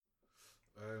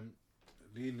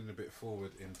leaning a bit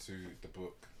forward into the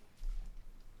book,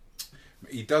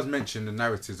 he does mention the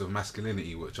narratives of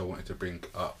masculinity, which I wanted to bring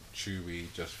up.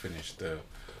 Chewy just finished the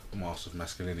Master of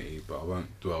Masculinity, but I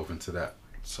won't delve into that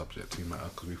subject matter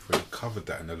because we've already covered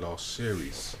that in the last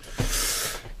series.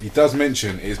 He does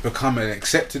mention it's become an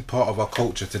accepted part of our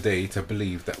culture today to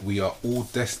believe that we are all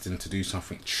destined to do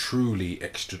something truly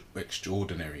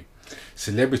extraordinary.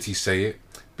 Celebrities say it,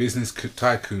 business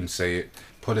tycoons say it,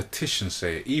 politicians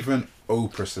say it, even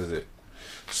Oprah says it.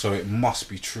 So it must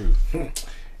be true.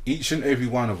 Each and every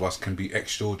one of us can be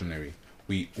extraordinary.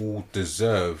 We all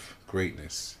deserve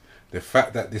greatness. The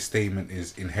fact that this statement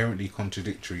is inherently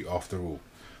contradictory after all.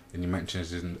 And he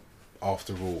mentions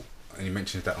after all, and he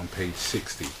mentions that on page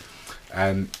 60.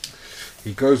 And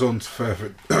he goes on to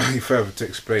further to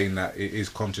explain that it is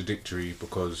contradictory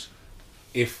because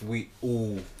if we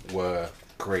all were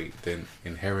great, then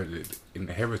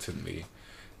inherently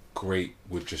great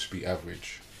would just be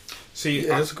average. See,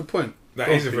 that's a good point. That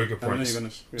is a very good point.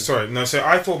 Sorry, no. So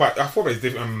I thought it's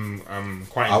different.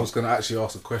 Quite. I was going to actually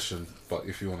ask a question, but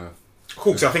if you want to.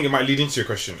 Cool, because I think it might lead into your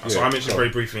question. Yeah, so I mentioned very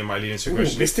briefly it might lead into your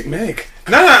question. Mystic Meg.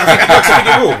 No, I think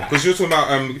it will. Because you're talking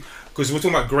about because we're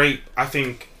talking about great. I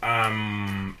think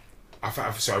I've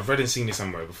read and seen this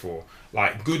somewhere before.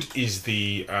 Like good is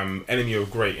the enemy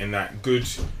of great, and that good.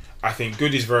 I think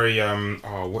good is very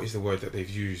what is the word that they've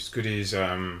used? Good is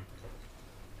God.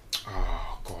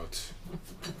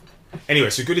 Anyway,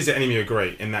 so good is the enemy of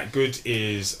great, and that good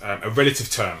is a relative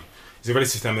term. It's a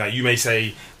relative term that you may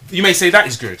say that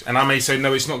is good, and I may say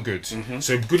no, it's not good. Mm-hmm.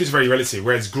 So good is very relative,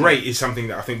 whereas great is something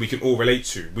that I think we can all relate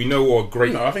to. We know what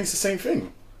great. No, I think it's the same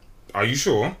thing. Are you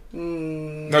sure?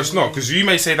 No, it's not, because you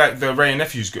may say that the Ray and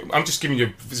Nephew is good. I'm just giving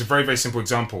you. It's a very very simple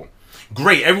example.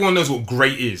 Great. Everyone knows what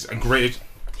great is, and great.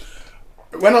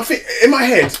 When I think in my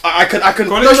head, I can.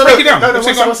 Go on, let's break it down.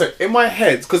 One second. In my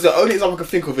head, because the only example I can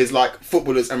think of is like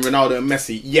footballers and Ronaldo and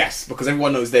Messi. Yes, because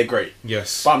everyone knows they're great.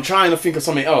 Yes. But I'm trying to think of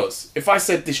something else. If I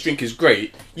said this drink is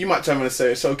great, you might turn around and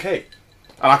say it's okay,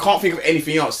 and I can't think of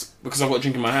anything else because I've got a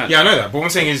drink in my hand. Yeah, I know that. But what I'm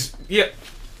saying is, yeah.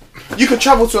 You could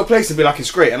travel to a place and be like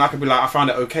it's great, and I could be like I found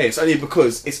it okay. It's only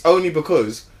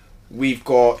because we've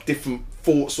got different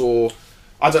thoughts or.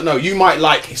 I don't know. You might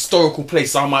like historical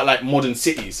places. I might like modern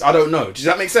cities. I don't know. Does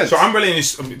that make sense? So I'm relating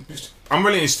this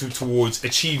towards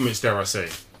achievements. Dare I say?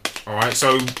 All right.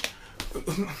 So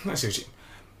let's see.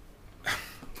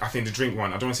 I think the drink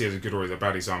one. I don't want to say it's a good or it's a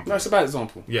bad example. No, it's a bad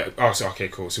example. Yeah. Oh, so okay,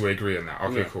 cool. So we agree on that.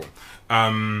 Okay, yeah. Cool.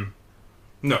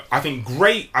 No, I think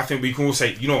great. I think we can all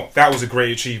say, you know, that was a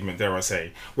great achievement. Dare I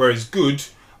say? Whereas good,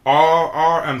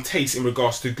 our taste in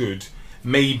regards to good.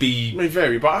 May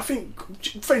vary, but I think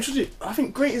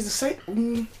great is the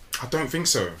same. I don't think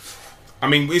so. I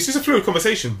mean, it's just a fluid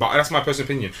conversation, but that's my personal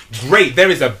opinion. Great,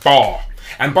 there is a bar.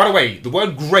 And by the way, the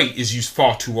word great is used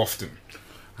far too often.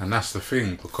 And that's the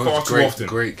thing, because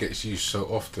great gets used so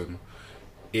often,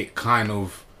 it kind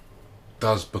of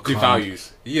does become...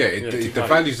 Devalues. Yeah, it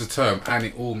devalues the term, and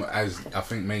it almost, as I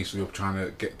think Mason, you're trying to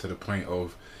get to the point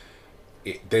of,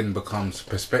 it then becomes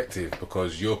perspective,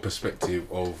 because your perspective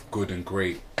of good and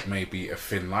great may be a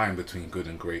thin line between good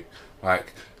and great.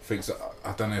 Like things,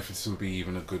 I don't know if this would be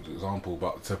even a good example,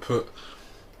 but to put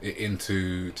it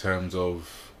into terms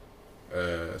of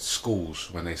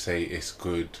schools, when they say it's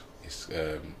good, it's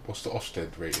what's the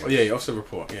Ofsted rating? Oh yeah, Ofsted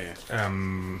report. Yeah.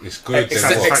 It's good.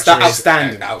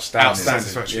 Outstanding.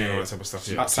 Satisfactory, all that type of stuff.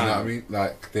 Yeah. You know what I mean?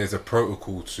 Like there's a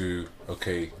protocol to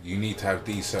you need to have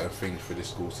these certain things for this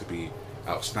school to be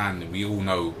outstanding. We all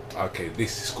know, okay,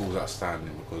 this school's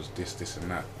outstanding because this and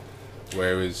that.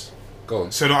 Whereas, go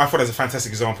on. So no, I thought that's a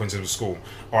fantastic example in terms of school.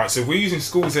 All right, so if we're using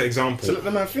school as an example. So let the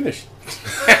man finish.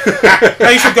 No,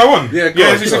 you should go on. Yeah,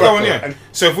 you should go on. Yeah.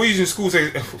 So if we're using school as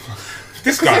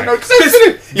this guy,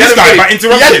 this guy, by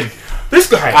interrupting. This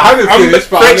guy. I haven't finished.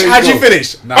 French, how'd you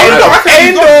finish?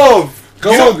 End of.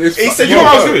 Go on. He said, you know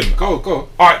what I was doing. Go.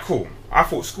 All right, cool. I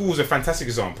thought school was a fantastic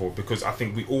example because I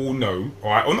think we all know,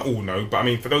 alright, or not all know, but I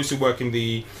mean for those who work in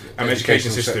the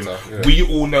education system, we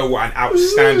all know what an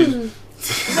outstanding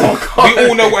we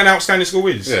all know what an outstanding school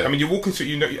is. Yeah. I mean, you walk into,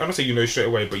 you know, I'm not saying you know straight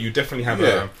away, but you definitely have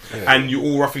and you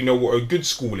all roughly know what a good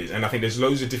school is. And I think there's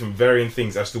loads of different varying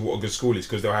things as to what a good school is,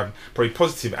 because they'll have probably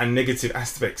positive and negative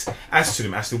aspects as to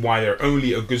them, as to why they're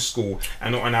only a good school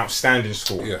and not an outstanding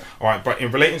school. Yeah. Alright, but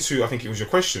in relating to, I think it was your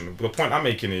question, the point I'm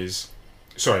making is.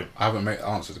 Sorry, I haven't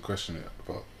answered the question yet,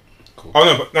 but Cool.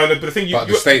 Oh no, but the thing you. But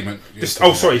the statement.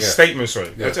 Statement.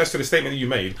 Sorry. Yeah. As to the statement that you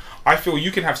made, I feel you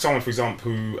can have someone, for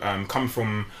example, who come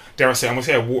from, dare I say, I'm gonna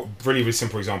say really, really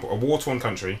simple example, a war-torn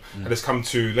country that has come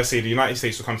to, let's say, the United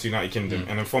States or come to the United Kingdom,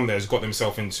 and then from there has got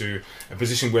themselves into a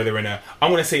position where they're in I'm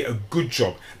gonna say a good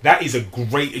job. That is a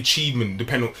great achievement.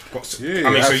 Depending.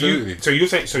 Absolutely.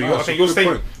 Your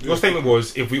statement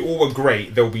was, if we all were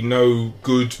great, there will be no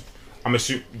good. I'm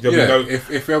assuming there'll be no. If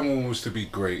everyone was to be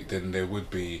great, then there would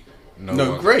be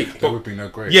no great. There would be no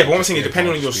great. Yeah, but what I'm saying is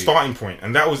depending on your starting point,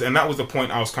 and that was the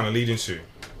point I was kind of leading to.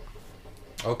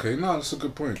 Okay, no, that's a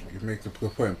good point. You make a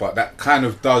good point, but that kind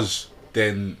of does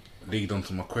then lead on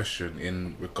to my question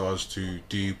in regards to: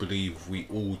 do you believe we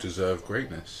all deserve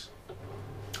greatness?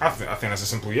 I think that's a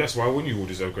simple yes. Why wouldn't you all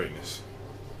deserve greatness?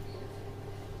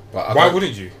 But why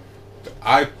wouldn't you?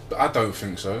 I don't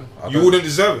think so. You wouldn't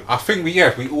deserve it. I think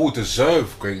we all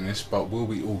deserve greatness, but will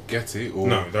we all get it? Or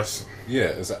no, that's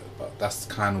that's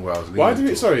kind of where I was leading. Why do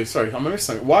we? Sorry, I'm gonna miss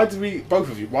something. Why do we? Both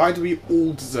of you. Why do we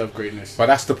all deserve greatness? But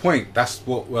that's the point. That's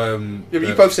what. Yeah, but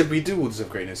you both said we do all deserve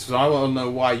greatness. So I want to know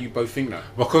why you both think that.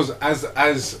 Because as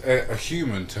a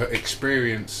human to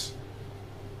experience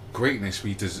greatness,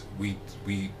 we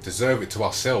deserve it to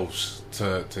ourselves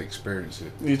to experience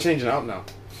it. You're changing it up now.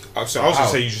 I was going to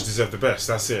say you just deserve the best.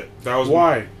 That's it. That was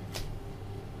why.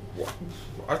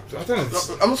 I don't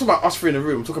know. I'm not talking about us three in a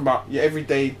room. I'm talking about your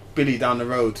everyday Billy down the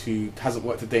road who hasn't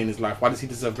worked a day in his life. Why does he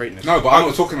deserve greatness? No, but I'm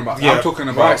not talking about. Yeah. I'm talking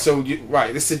about. Right. So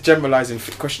this is a generalizing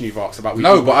question you've asked about.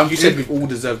 You said we all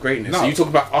deserve greatness. No. Are you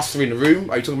talking about us three in the room?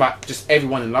 Are you talking about just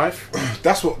everyone in life?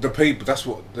 That's what the people. That's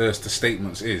what the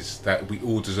statements is, that we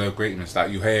all deserve greatness.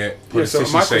 That you hear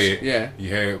politicians say it. Yeah. You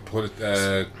hear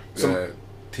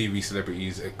TV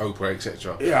celebrities, Oprah,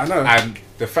 etc. Yeah, I know. And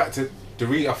the fact that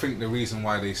I think the reason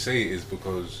why they say it is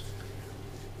because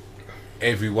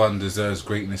everyone deserves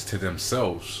greatness to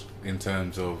themselves. In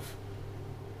terms of,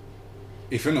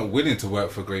 if you're not willing to work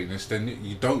for greatness, then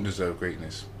you don't deserve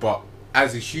greatness. But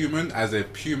as a human,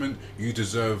 you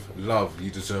deserve love.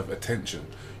 You deserve attention.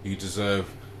 You deserve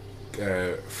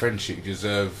friendship. You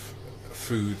deserve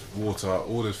food, water,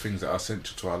 all those things that are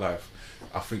essential to our life.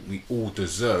 I think we all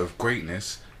deserve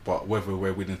greatness, but whether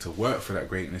we're willing to work for that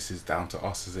greatness is down to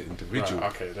us as an individual.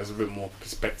 Right, okay, there's a bit more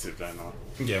perspective there now.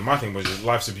 Yeah, my thing was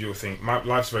life's a beautiful thing.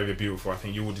 Life's very, very beautiful. I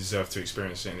think you all deserve to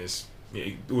experience it.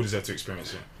 You all deserve to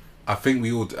experience it. I think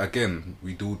we all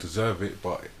deserve it,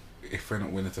 but if we're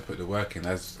not willing to put the work in,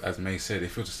 as May said,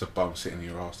 if you're just a bum sitting in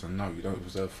your ass, then no, you don't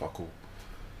deserve fuck all.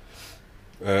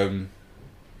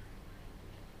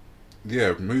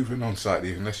 Yeah, moving on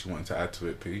slightly, unless you wanted to add to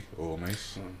it, P or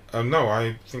Mace. No,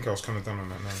 I think I was kind of done on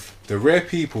that now. The rare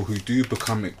people who do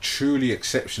become truly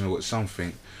exceptional at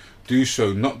something do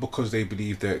so not because they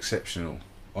believe they're exceptional.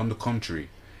 On the contrary,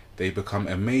 they become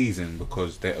amazing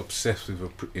because they're obsessed with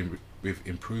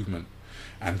improvement.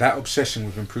 And that obsession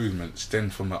with improvement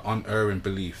stems from an unerring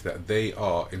belief that they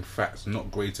are, in fact, not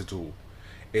great at all.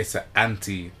 It's an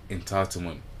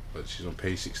anti-entitlement. But she's on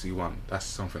page 61. That's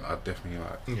something I definitely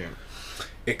like. Yeah.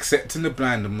 Accepting the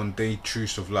bland and mundane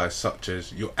truths of life, such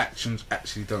as your actions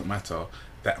actually don't matter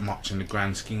that much in the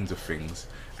grand schemes of things,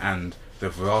 and the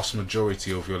vast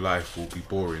majority of your life will be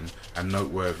boring and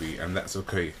noteworthy, and that's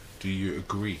okay. Do you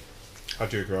agree? I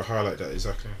do agree. I highlight that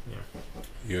exactly. Yeah.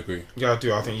 You agree? Yeah, I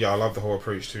do. I think I love the whole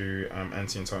approach to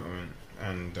anti-entitlement,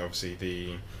 and obviously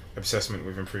the obsessment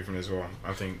with improvement as well.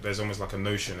 I think there's almost like a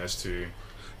notion as to.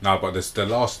 No, but there's the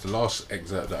last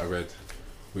excerpt that I read,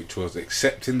 which was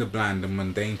accepting the bland and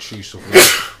mundane truths of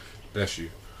life. Bless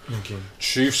you. Okay.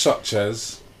 Truths such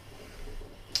as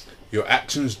your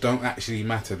actions don't actually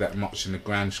matter that much in the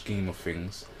grand scheme of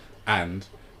things, and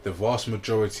the vast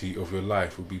majority of your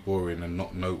life will be boring and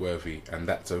not noteworthy, and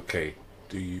that's okay.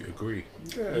 Do you agree?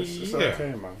 Yeah, it's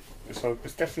okay, man. It's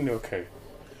definitely okay.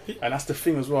 And that's the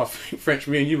thing as well. I think French,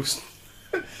 me and you.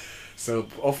 So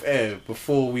off air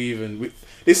before we even.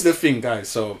 This is the thing, guys.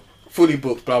 So fully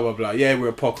booked, blah blah blah. Yeah, we're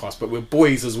a podcast, but we're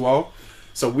boys as well.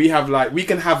 So we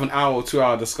can have an hour or 2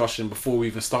 hour discussion before we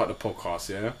even start the podcast.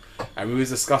 Yeah, and we was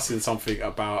discussing something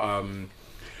about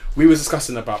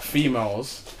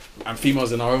females and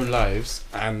females in our own lives,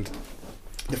 and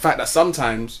the fact that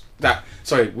sometimes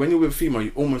when you're with a female,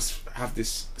 you almost have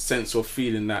this sense of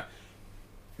feeling that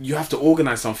you have to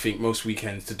organise something most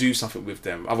weekends to do something with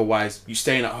them. Otherwise, you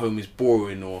staying at home is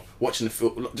boring, or watching the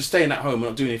film. Just staying at home and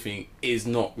not doing anything is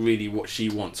not really what she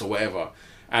wants or whatever.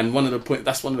 And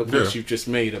that's one of the points you've just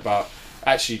made about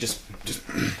actually just do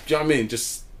you know what I mean?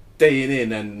 Just staying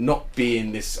in and not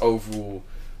being this overall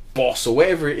boss or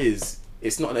whatever it is.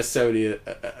 It's not necessarily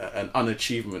an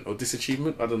unachievement or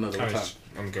disachievement. I don't know the term.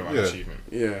 I'm going unachievement.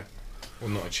 Yeah. or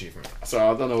not achievement. So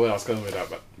I don't know where I was going with that,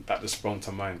 but that just sprung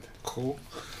to mind. Cool.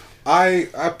 I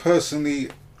personally,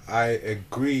 I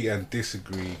agree and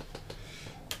disagree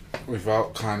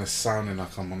without kind of sounding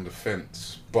like I'm on the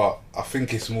fence. But I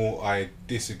think it's more I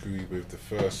disagree with the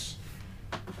first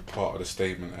part of the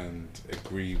statement and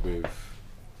agree with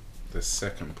the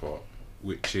second part,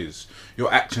 which is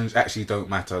your actions actually don't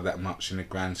matter that much in the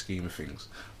grand scheme of things.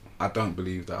 I don't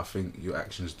believe that. I think your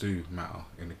actions do matter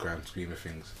in the grand scheme of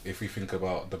things. If we think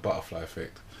about the butterfly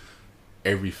effect,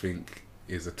 everything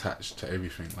is attached to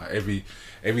everything. Like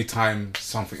every time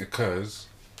something occurs,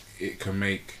 it can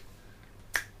make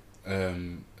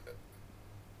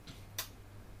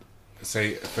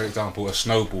say for example a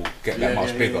snowball get that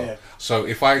much bigger. Yeah. So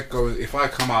if I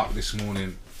come out this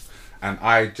morning and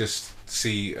I just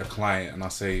see a client and I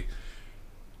say,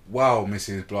 wow,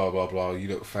 Mrs. blah blah blah, you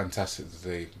look fantastic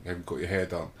today, have you got your hair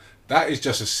done? That is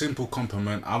just a simple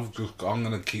compliment. I'm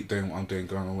gonna keep doing what I'm doing,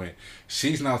 going away.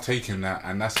 She's now taking that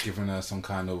and that's giving her some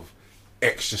kind of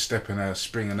extra step in her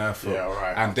spring in her foot. Yeah,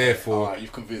 right. And therefore right,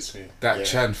 you've convinced me. That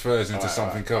transfers into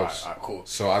something else. Right, cool.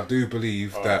 So I do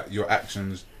believe that your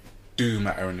actions do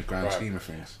matter in the grand scheme of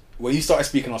things. When you started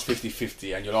speaking, I was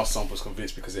 50-50 and your last example was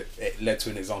convinced because it led to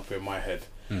an example in my head.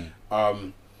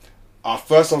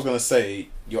 First I was going to say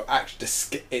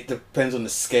it depends on the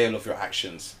scale of your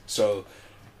actions. So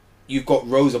you've got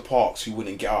Rosa Parks who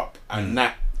wouldn't get up, and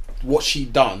that what she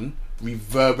done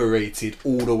reverberated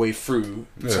all the way through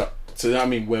to you know what I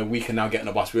mean, where we can now get on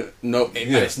the bus. And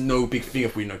it's no big thing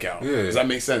if we don't get out. Does that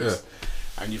make sense? Yeah.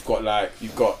 And you've got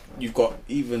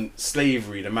even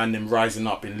slavery, the man them rising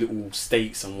up in little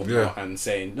states and whatnot and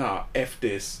saying, nah, F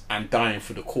this, and dying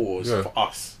for the cause for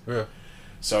us. Yeah.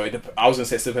 So I was going to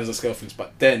say it depends on scale of things,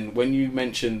 but then when you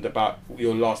mentioned about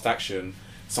your last action,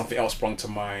 something else sprung to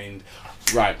mind.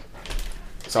 Right.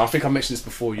 So I think I mentioned this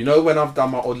before. You know when I've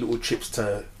done my odd little trips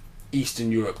to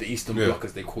Eastern Europe, the Eastern Bloc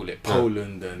as they call it,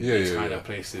 Poland and these kind of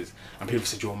places, and people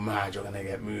said, you're mad, you're going to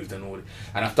get moved and all that.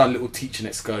 And I've done little teaching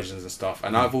excursions and stuff,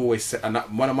 and I've always said, and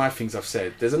one of my things I've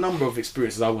said, there's a number of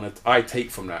experiences I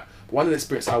take from that. But one of the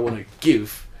experiences I want to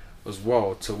give as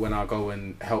well to when I go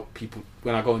and help people,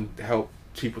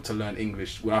 people to learn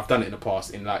English, when I've done it in the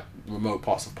past in like remote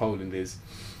parts of Poland, is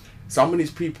some of these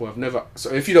people have never.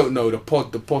 So if you don't know, the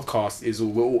podcast is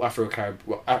we're all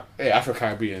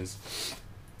Afro-Caribbeans,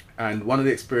 and one of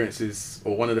the experiences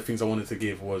or one of the things I wanted to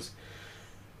give was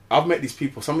I've met these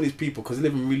people. Some of these people, because they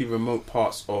live in really remote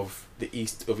parts of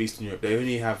Eastern Europe, they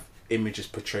only have images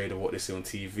portrayed of what they see on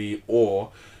TV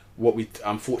or what we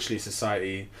unfortunately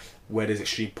society. Where there's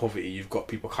extreme poverty, you've got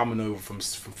people coming over from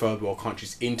third world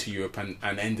countries into Europe and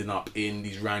ending up in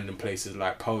these random places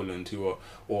like Poland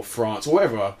or France or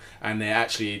whatever, and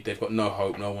they've got no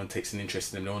hope, no one takes an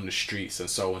interest in them, they're on the streets and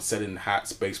so on, selling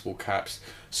hats, baseball caps,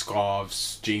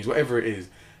 scarves, jeans, whatever it is.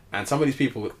 And some of these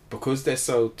people, because they're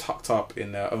so tucked up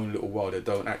in their own little world, they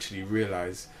don't actually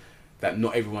realise that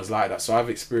not everyone's like that. So I've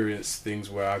experienced things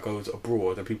where I go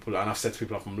abroad and I've said to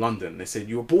people I'm from London, they said,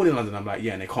 you were born in London? I'm like,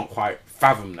 yeah, and they can't quite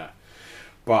fathom that.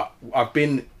 But I've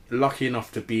been lucky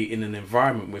enough to be in an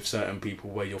environment with certain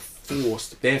people where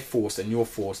they're forced and you're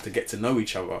forced to get to know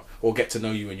each other, or get to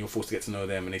know you and you're forced to get to know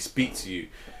them, and they speak to you.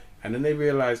 And then they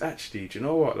realise, actually, do you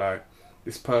know what, like,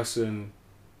 this person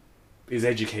is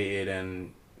educated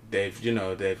and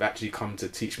they've actually come to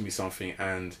teach me something,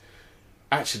 and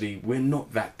actually we're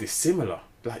not that dissimilar.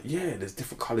 Like, yeah, there's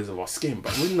different colours of our skin,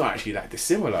 but we're not actually that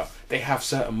dissimilar. They have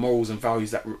certain morals and values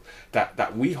that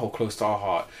we hold close to our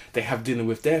heart. They have dinner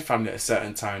with their family at a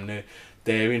certain time.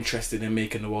 They're interested in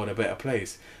making the world a better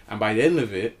place. And by the end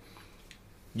of it,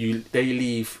 they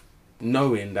leave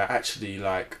knowing that actually,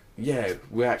 like, yeah,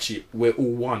 we're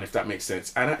all one, if that makes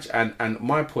sense. And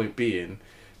my point being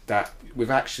that with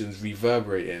actions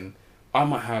reverberating, I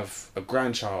might have a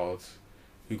grandchild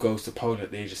who goes to Poland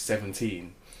at the age of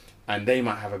 17. And they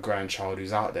might have a grandchild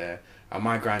who's out there, and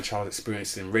my grandchild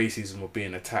experiencing racism or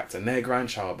being attacked, and their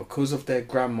grandchild, because of their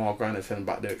grandma or granddad telling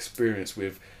about their experience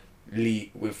with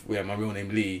Lee, my real name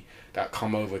Lee, that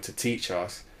come over to teach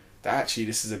us that actually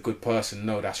this is a good person.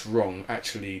 No, that's wrong.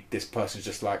 Actually, this person's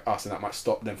just like us, and that might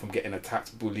stop them from getting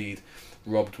attacked, bullied,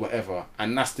 robbed, whatever.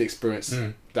 And that's the experience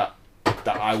that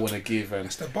I want to give, and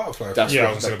it's the butterfly. That's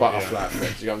the butterfly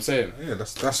effect. You know what I'm saying? Yeah,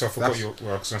 that's. So I forgot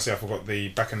I was gonna say I forgot the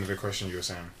back end of the question you were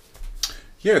saying.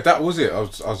 Yeah, that was it. I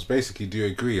was basically, do you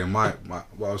agree? And my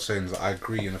what I was saying is I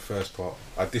agree in the first part.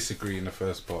 I disagree in the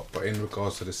first part. But in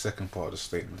regards to the second part of the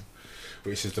statement,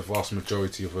 which is the vast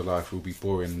majority of your life will be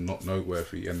boring and not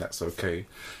noteworthy, and that's okay.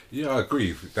 Yeah, I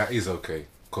agree. That is okay.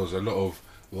 Because a lot of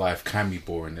life can be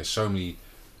boring. There's so many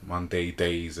Monday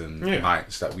days and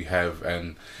nights that we have.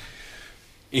 And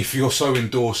if you're so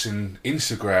endorsing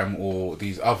Instagram or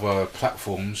these other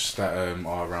platforms that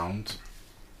are around,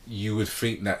 you would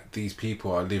think that these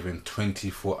people are living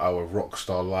 24-hour rock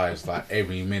star lives, like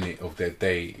every minute of their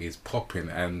day is popping,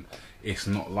 and it's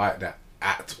not like that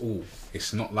at all.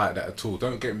 It's not like that at all.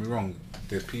 Don't get me wrong,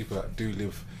 there's people that do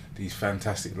live these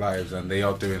fantastic lives and they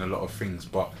are doing a lot of things,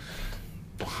 but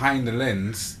behind the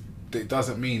lens, it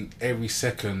doesn't mean every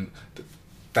second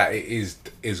that it is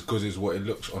as good as what it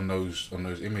looks on those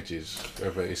images,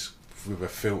 whether it's with a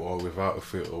filter or without a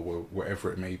filter or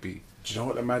whatever it may be. Do you know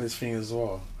what the maddest thing is as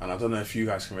well? And I don't know if you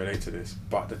guys can relate to this,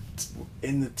 but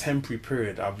in the temporary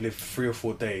period, I've lived 3 or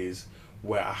 4 days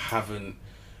where I haven't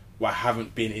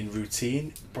been in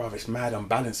routine. Bruv, it's mad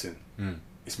unbalancing.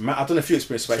 It's mad. I don't know if you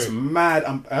experienced it, but it's mad.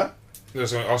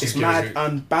 It's mad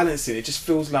unbalancing. It just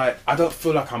feels like I don't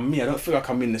feel like I'm me. I don't feel like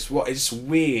I'm in this world. It's just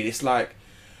weird. It's like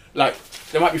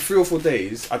there might be 3 or 4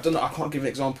 days. I don't know. I can't give an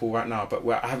example right now, but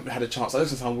where I haven't had a chance. I don't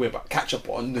sound weird, but catch up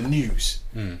on the news.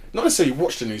 Not necessarily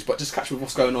watch the news, but just catch up with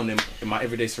what's going on in my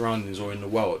everyday surroundings or in the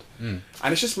world. And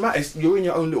it's just mad. You're in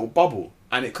your own little bubble,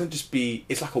 and it could just be.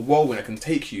 It's like a whirlwind that can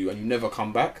take you, and you never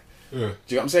come back. Do you know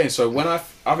what I'm saying? So when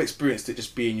I've experienced it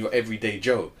just being your everyday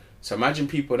Joe. So imagine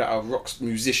people that are rock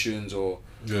musicians or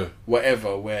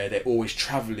whatever, where they're always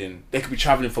travelling. They could be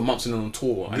travelling for months and on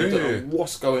tour, and they don't know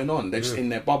what's going on. They're just in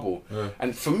their bubble.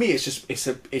 And for me, it's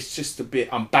just a bit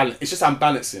unbalanced. It's just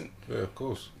unbalancing. Yeah, of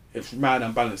course. It's mad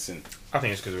unbalancing. I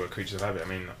think it's because we're creatures of habit. I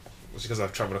mean, it's because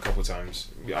I've travelled a couple of times.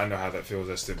 I know how that feels.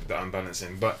 That's the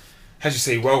unbalancing, but. As you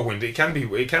say, whirlwind. It can be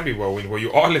whirlwind where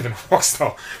you are living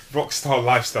a rock star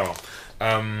lifestyle.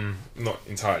 Not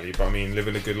entirely, but I mean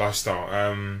living a good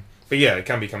lifestyle. But yeah, it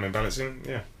can become imbalancing.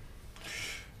 Yeah.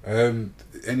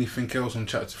 Anything else on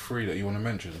chapter 3 that you want to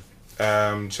mention?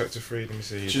 Chapter 3. Let me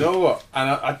see. Do you know what? And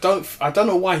I don't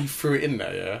know why he threw it in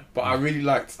there. Yeah, but I really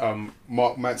liked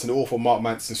Mark Manson, the author Mark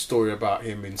Manson's story about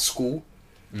him in school,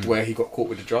 where he got caught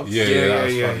with the drugs.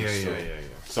 Yeah.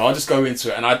 So I'll just go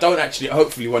into it, and I don't actually.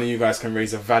 Hopefully, one of you guys can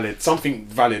raise something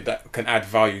valid that can add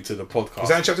value to the podcast. Is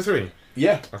that in chapter 3?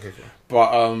 Yeah. Okay, cool.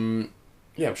 But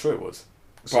yeah, I'm sure it was.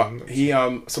 But he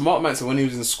so Mark Manson, when he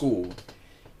was in school,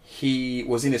 he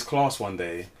was in his class one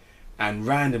day, and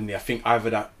randomly, I think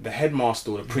either the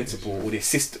headmaster or the principal or the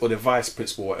assistant or the vice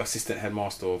principal or assistant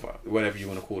headmaster or whatever you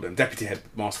want to call them, deputy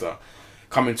headmaster,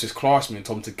 come into his classroom and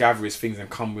told him to gather his things and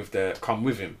come with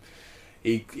him.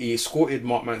 He escorted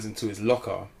Mark Manson to his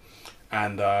locker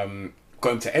and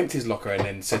got him to empty his locker and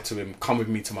then said to him, "Come with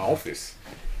me to my office."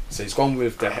 So he's gone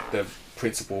with the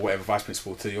principal, whatever, vice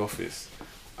principal, to the office.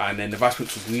 And then the vice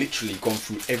principal's literally gone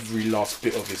through every last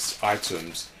bit of his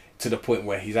items to the point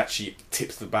where he's actually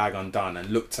tipped the bag undone and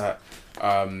looked at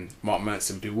Mark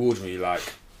Manson bewilderingly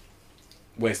like,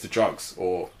 "Where's the drugs?"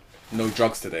 or "No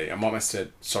drugs today." And Mark Manson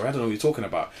said, "Sorry, I don't know what you're talking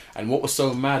about." And what was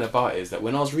so mad about it is that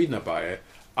when I was reading about it,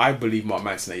 I believe Mark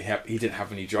Manson that he didn't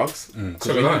have any drugs.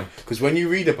 Because when you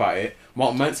read about it,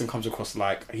 Mark Manson comes across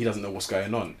like he doesn't know what's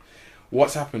going on.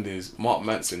 What's happened is Mark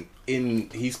Manson,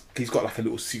 he's got like a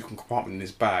little secret compartment in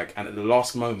his bag, and at the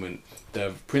last moment,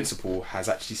 the principal has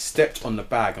actually stepped on the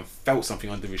bag and felt something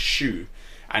under his shoe,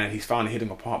 and then he's found a hidden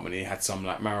compartment. He had some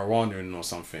like marijuana in or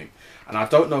something, and I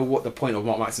don't know what the point of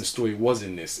Mark Manson's story was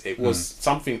in this. It was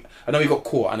something. I know he got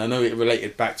caught, and I know it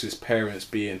related back to his parents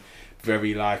being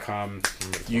very like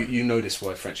you know this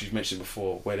word, French, you've mentioned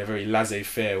before, where they're very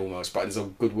laissez-faire almost, but there's a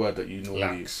good word that you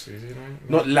normally use.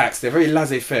 Not lax, they're very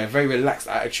laissez-faire, very relaxed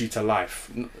attitude to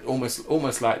life,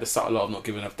 almost like the subtle art of not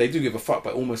giving up. They do give a fuck,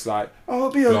 but almost like, "Oh,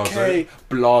 it'll be okay,"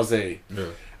 blasé. Yeah.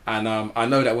 And I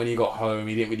know that when he got home,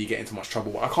 he didn't really get into much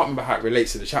trouble. I can't remember how it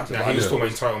relates to the chapter. He was talking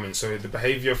about entitlement. So the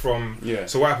behaviour from... Yeah.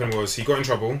 So what happened was he got in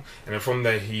trouble, and then from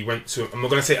there he went to... I'm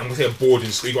going to say a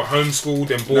boarding school. He got homeschooled,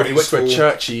 then boarding school. He went to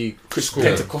a churchy,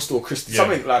 Pentecostal Christian,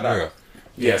 something like that.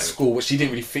 Yeah, school, which he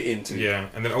didn't really fit into. Yeah,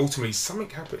 and then ultimately something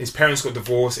happened. His parents got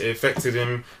divorced. It affected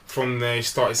him. From there, he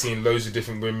started seeing loads of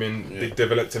different women. They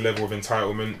developed a level of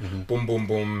entitlement. Boom, boom,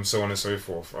 boom, so on and so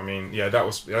forth. I mean, yeah,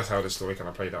 that's how the story kind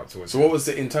of played out towards. So, what was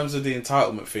it in terms of the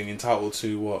entitlement thing? Entitled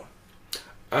to what?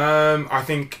 I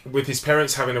think with his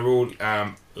parents having a real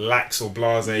lax or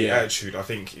blasé attitude, I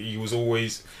think he was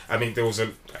always. I think there was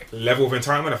a level of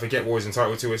entitlement. I forget what he was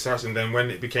entitled to as such. And then when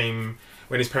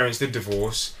his parents did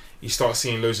divorce, he started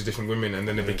seeing loads of different women, and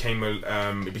then it became I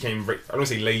don't want to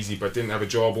say lazy, but didn't have a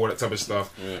job, all that type of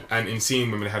stuff. Yeah. And in seeing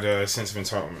women, had a sense of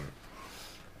entitlement.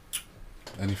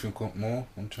 Anything more?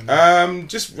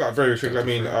 Just very quickly. I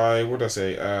mean, what did I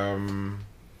say?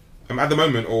 At the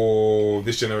moment, or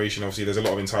this generation, obviously, there's a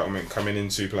lot of entitlement coming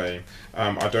into play.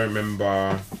 I don't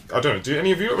know. Do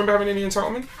any of you remember having any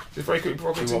entitlement? Just very quick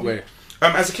before I continue. In what way?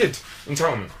 As a kid,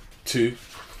 entitlement. To?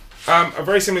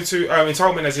 Very similar to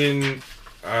entitlement, as in.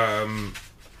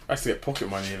 I used to get pocket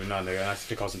money every now and then, and I used to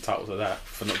think I was entitled to that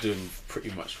for not doing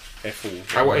pretty much F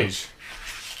all. At what age?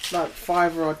 Like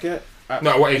 $5 I'd get.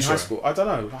 No, what age? In high school? I don't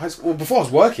know. High school. Well, before I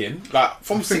was working, like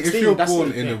from 16. If you're that's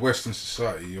born in a Western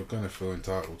society, you're gonna feel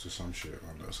entitled to some shit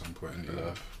at some point in your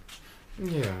life.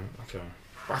 Yeah. Okay.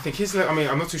 But I think I mean,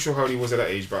 I'm not too sure how old he was at that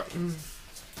age, but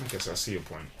I guess I see your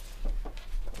point.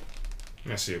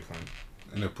 I see your point.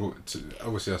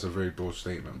 Obviously, that's a very broad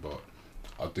statement, but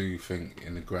I do think,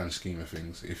 in the grand scheme of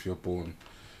things, if you're born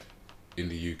in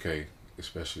the UK,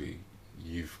 especially,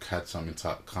 you've had some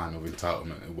kind of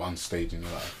entitlement at one stage in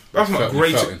your life. That's not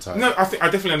great. No, I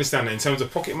definitely understand that. In terms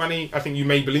of pocket money, I think you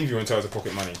may believe you're entitled to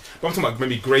pocket money, but I'm talking about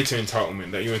maybe greater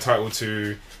entitlement, that you're entitled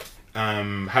to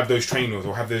have those trainers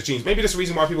or have those jeans. Maybe that's the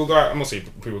reason why people go out. I'm not saying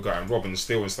people go out and rob and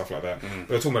steal and stuff like that, but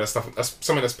they're talking about that stuff. That's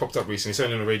something that's popped up recently,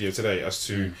 certainly on the radio today, as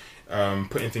to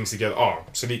putting things together.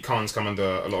 Sadiq Khan's come under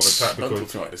a lot of attack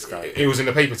because this guy. It was in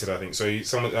the paper today, I think. So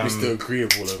Mr.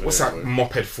 Agreeable over what's there, that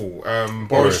moped fool?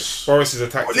 Boris is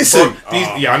attacked. Oh, listen,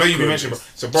 I know you've been mentioning.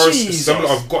 So Boris,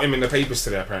 I've got him in the papers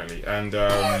today apparently, and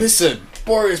listen,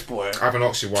 Boris boy. I haven't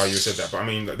asked you why you said that, but I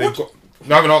mean they've got.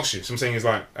 No, I haven't asked you. So I'm saying is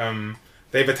like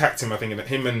they've attacked him. I think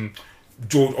him and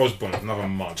George Osborne, another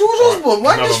mud. George Osborne,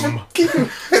 why just keep him?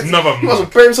 Another mud. He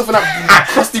must bury himself in that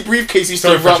crusty briefcase he used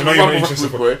to run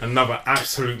boy. Another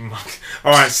absolute mud.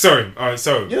 Alright, so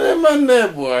you know that man there,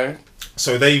 boy.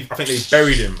 So I think they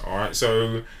buried him. Alright,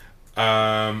 so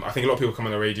I think a lot of people come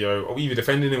on the radio, or either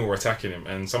defending him or attacking him,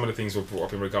 and some of the things were brought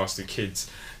up in regards to kids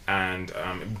and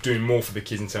doing more for the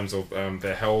kids in terms of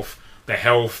their health,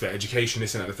 their education,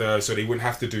 this and that, the third, so they wouldn't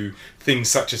have to do things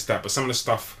such as that. But some of the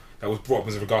stuff that was brought up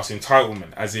in regards to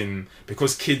entitlement, as in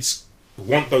because kids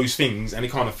want those things and they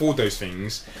can't afford those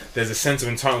things, there's a sense of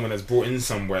entitlement that's brought in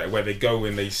somewhere where they go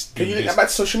and they. Can you link that back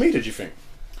to social media? Do you think?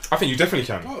 I think you definitely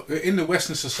can. Well, in the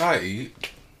Western society,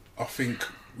 I think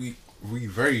we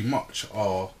very much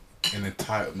are an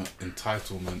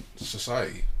entitlement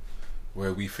society,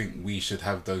 where we think we should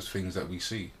have those things that we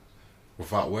see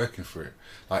without working for it.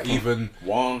 Like even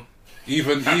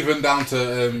down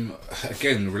to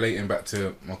again relating back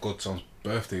to my godson's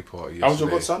birthday party yesterday. How was your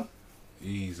godson?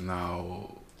 He's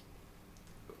now,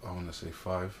 I want to say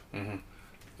 5.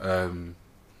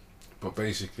 But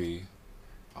basically,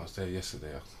 I was there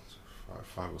yesterday.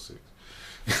 5 or 6.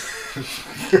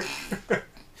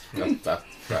 that's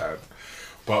bad.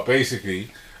 But basically,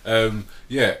 one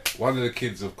of the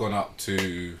kids have gone up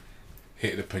to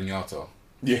hit the piñata.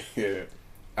 Yeah.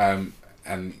 And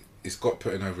it's got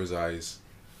putting over his eyes,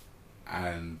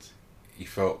 and he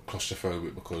felt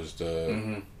claustrophobic because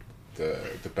the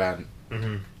band.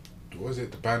 What was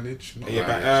it? The bandage? Not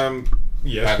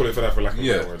let's call it for that for lack of a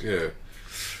better word.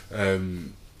 Yeah.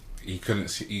 He couldn't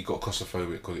see. He got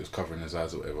claustrophobic because it was covering his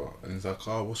eyes or whatever. And he's like,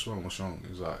 "Oh, what's wrong? What's wrong?" He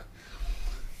was like,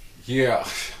 "Yeah."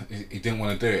 He didn't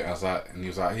want to do it. He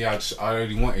was like, "Yeah, I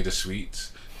only wanted the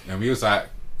sweets." And he was like,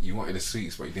 "You wanted the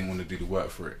sweets, but you didn't want to do the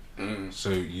work for it." So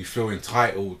you feel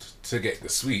entitled to get the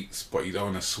sweets, but you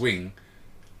don't want to swing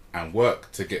and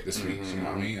work to get the sweets. You know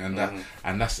what I mean?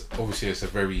 And that's obviously, it's a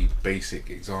very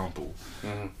basic example,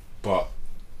 but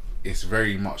it's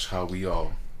very much how we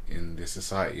are in this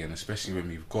society, and especially when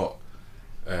we've got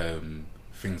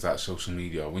things like social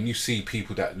media. When you see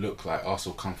people that look like us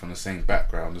or come from the same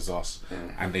background as us,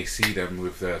 and they see them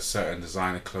with their certain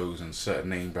designer clothes and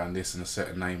certain name brand this and a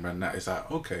certain name brand that, it's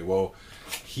like, okay, well,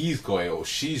 he's got it or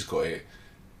she's got it,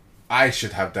 I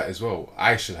should have that as well.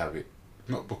 I should have it,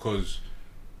 not because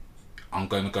I'm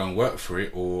going to go and work for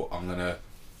it, or I'm going to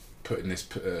put in this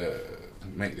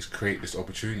create this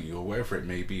opportunity, or whatever it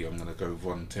may be. I'm going to go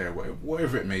volunteer,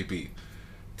 whatever it may be,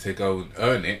 to go and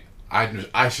earn it.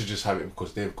 I should just have it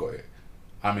because they've got it.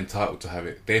 I'm entitled to have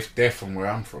it. They're from where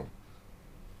I'm from.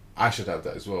 I should have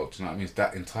that as well. Do you know what I mean? It's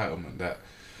that entitlement that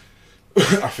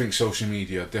I think social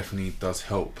media definitely does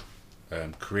help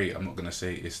create. I'm not going to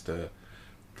say it's the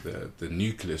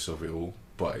nucleus of it all,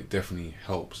 but it definitely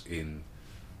helps in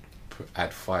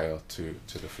add fire to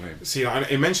the flame. See,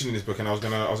 I mentioned in this book, and I was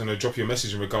gonna drop you a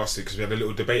message in regards to it, because we had a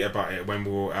little debate about it when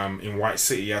we were in White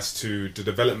City as to the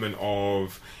development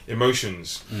of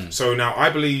emotions. So now I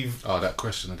believe. Oh, that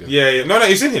question again. Yeah. No,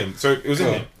 it's in him. So it was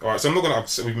in him. All right. So I'm not gonna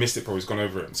upset. We've missed it. Probably gone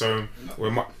over it. So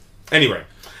anyway.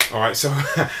 All right.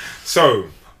 So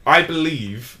I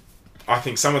believe. I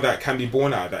think some of that can be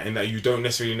born out of that, in that you don't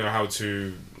necessarily know how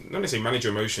to, not necessarily manage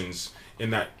your emotions. In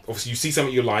that, obviously, you see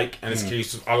something you like, and it's a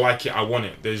case of, I like it, I want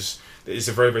it. It's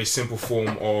a very, very simple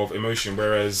form of emotion,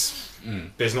 whereas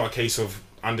there's not a case of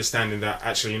understanding that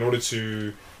actually, in order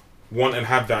to want and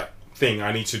have that thing,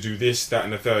 I need to do this, that,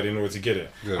 and the third in order to get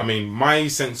it. Yeah. I mean, my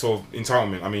sense of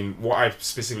entitlement, I mean, what I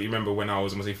specifically remember when I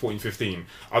was, I'm going to say 14, 15,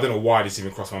 I don't know why this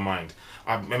even crossed my mind.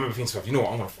 I remember thinking to myself, you know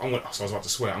what, so I was about to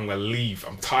swear, I'm going to leave.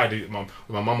 I'm tired of with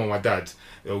my mum and my dad.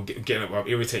 They'll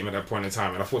irritate me at that point in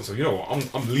time. And I thought, so you know what,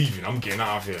 I'm leaving. I'm getting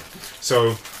out of here.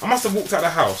 So I must have walked out of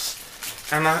the house.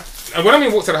 And when I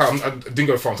mean walked out of the house, I didn't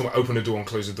go far. I'm talking about open the door and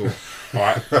close the door.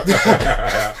 Alright?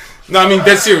 No, I mean,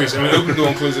 dead serious. I mean, open the door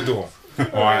and close the door.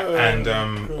 Alright? And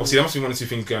obviously, there must be one or two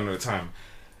things going on at the time.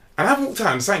 And I walked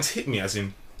out and something's hit me as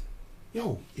in,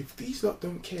 yo, if these lot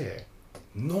don't care,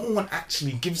 no one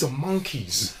actually gives a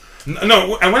monkeys.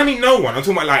 No, and when I mean no one, I'm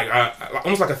talking about like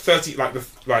almost like a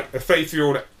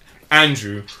 33-year-old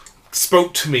Andrew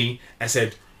spoke to me and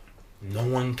said, "No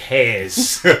one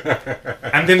cares."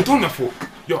 And then I thought,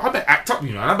 yo, I better act up,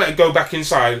 you know, and I better go back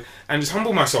inside and just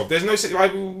humble myself. There's no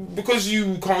like because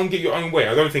you can't get your own way.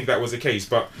 I don't think that was the case,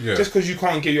 but just because you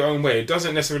can't get your own way, it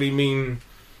doesn't necessarily mean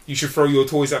you should throw your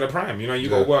toys at the pram. You know, you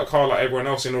got to work hard like everyone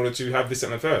else in order to have this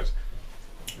and the third.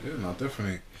 Yeah, no,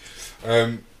 definitely.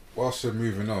 Whilst we're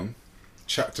moving on,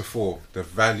 chapter 4, the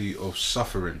value of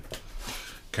suffering.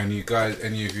 Can you guys,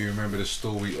 any of you remember the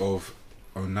story of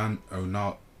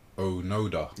Onoda?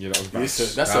 Yeah, that was bad.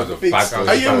 Listen, that's That a was a big bad story.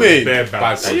 story. How you mean? Bare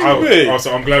bad. How you mean?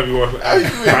 Also, I'm glad we were.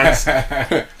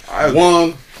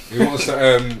 One. He wants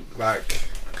to like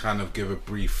kind of give a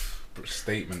brief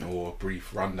statement or a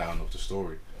brief rundown of the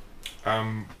story.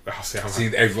 I'll say See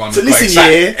everyone. So listen,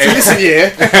 yeah.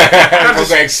 Everyone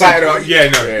got excited. About, you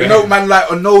know, man like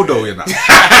Onodo, you know.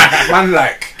 Man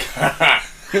like.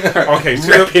 Okay,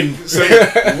 repping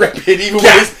even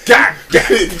when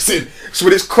it's listen. So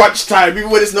when it's crunch time, even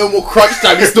when there's no more crunch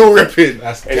time, he's still repping.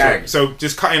 That's gang. So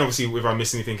just cutting, obviously, if I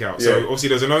miss anything out. So obviously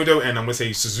there's Onodo and I'm going to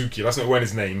say Suzuki. That's not when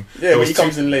his name. Yeah, but he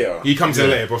comes in later. He comes in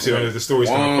later, but obviously the story's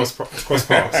going to cross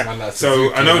paths. So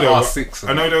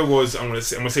Onodo was, I'm going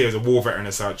to say, as a war veteran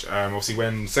as such. Obviously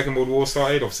when Second World War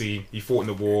started, obviously he fought in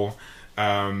the war.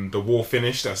 The war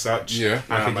finished as such. Yeah.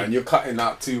 Man, you're cutting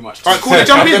out too much. Alright, cool.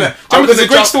 Jump in. It's a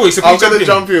great story. So I'm gonna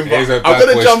jump in,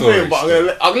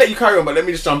 but I'll let you carry on. But let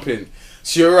me just jump in.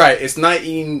 So you're right. It's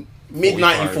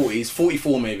mid-1940s,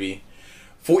 44 maybe,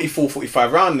 44,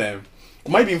 45, around there.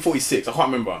 Or maybe even 46. I can't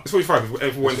remember. It's 45.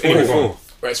 It's 44.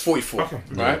 Right, it's 44. Okay.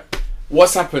 Right.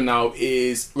 What's happened now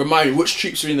is, remind me, which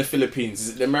troops are in the Philippines? Is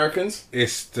it the Americans?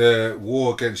 It's the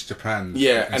war against Japan.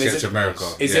 Yeah, and against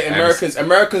America. Is it Americans?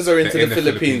 Americans are into the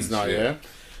Philippines now, yeah?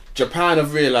 Japan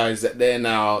have realised that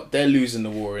they're losing the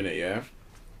war in it, yeah?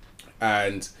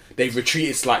 And they've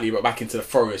retreated slightly, but back into the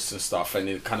forests and stuff, and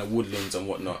the kind of woodlands and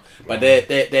whatnot. But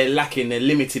they're lacking, they're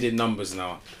limited in numbers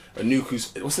now.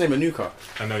 What's the name of Anuka?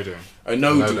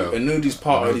 Onodu's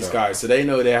part of these guys, so they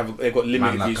know they've got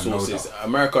limited resources.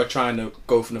 America are trying to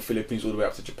go from the Philippines all the way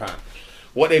up to Japan.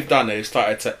 What they've done, they've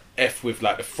started to F with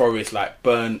like the forest, like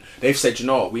burn. They've said, you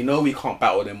know what, we know we can't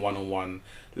battle them one-on-one.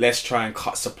 Let's try and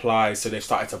cut supplies. So they've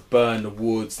started to burn the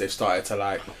woods. They've started to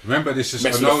like. Remember, this is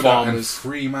Onoda and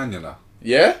 3 man, you know.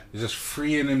 Yeah? He's just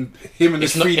freeing him and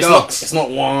his 3 dogs. dogs. It's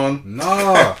not one.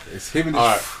 No, it's him and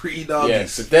his 3 dogs. Yeah,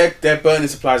 so they're burning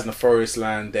supplies in the forest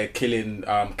land. They're killing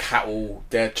cattle.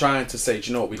 They're trying to say, do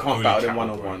you know what, we can't battle them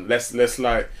one-on-one. Let's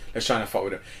try and fight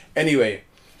with them. Anyway,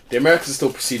 the Americans are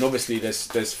still proceeding. Obviously, there's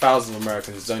thousands of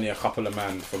Americans. There's only a couple of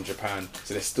men from Japan,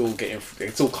 so they're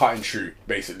still cutting through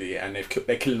basically, and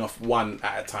they're killing off one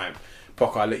at a time.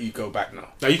 Poco, I'll let you go back now.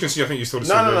 Now you can see. I think you still the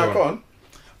story. No, go on.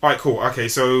 All right, cool. Okay,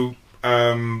 so.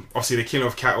 Obviously they're killing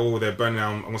off cattle. They're burning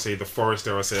down. I'm gonna say the forest,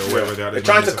 dare I say, or wherever they are. They're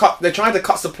trying to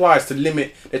cut supplies to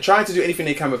limit. They're trying to do anything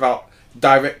they can without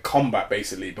direct combat,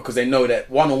 basically, because they know that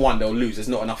one-on-one they'll lose. There's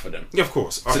not enough of them. Yeah, of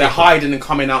course. So they're hiding and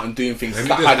coming out and doing things.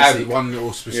 Let me just add one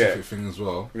little specific thing as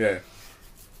well. Yeah.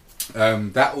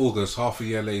 That August, half a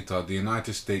year later, the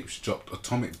United States dropped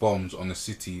atomic bombs on the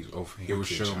cities of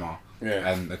Hiroshima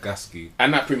and Nagasaki.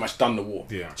 And that pretty much done the war.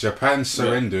 Yeah. Japan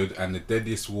surrendered, and the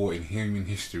deadliest war in human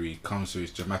history comes to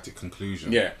its dramatic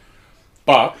conclusion. Yeah.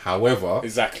 But... However...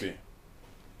 Exactly.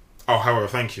 Oh, however,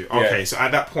 thank you. Okay, so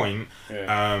at that point,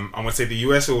 I'm going to say the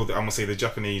US or I'm going to say the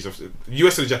Japanese... The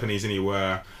US or the Japanese,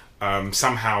 anyway, were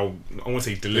somehow, I want to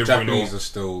say delivering... The Japanese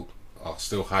are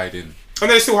still hiding. And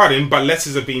they're still hiding, but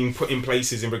letters are being put in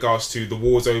places in regards to the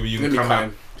war's over, you can come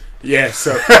out. Yeah,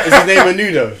 so is his name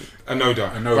Onoda?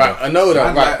 Onoda. Right,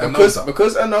 Onoda, right.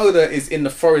 Because Onoda is in the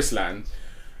forest land,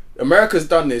 America's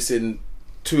done this in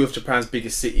 2 of Japan's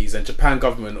biggest cities, and Japan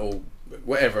government or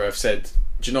whatever have said,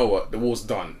 do you know what, the war's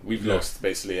done. We've lost,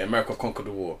 basically. America conquered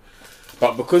the war.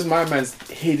 But because my man's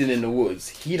hidden in the woods,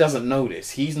 he doesn't know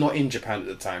this. He's not in Japan at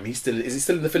the time. Is he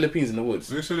still in the Philippines in the woods?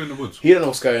 He's still in the woods. He don't know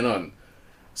what's going on.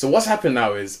 So what's happened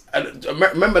now is,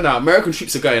 remember now, American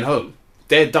troops are going home.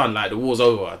 They're done. Like the war's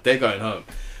over. They're going home.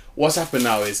 What's happened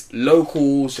now is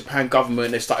locals, Japan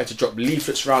government, they started to drop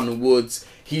leaflets around the woods.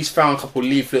 He's found a couple of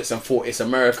leaflets and thought it's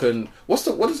American. What's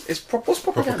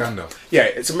propaganda? Yeah,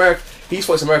 it's American. He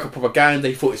thought it's American propaganda.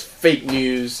 He thought it's fake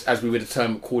news, as we would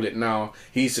call it now.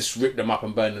 He's just ripped them up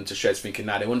and burned them to shreds, thinking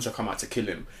now they wanted to come out to kill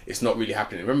him. It's not really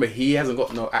happening. Remember, he hasn't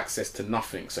got no access to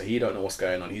nothing, so he don't know what's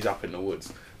going on. He's up in the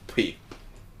woods. P.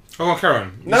 Oh,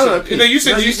 Karen. No, you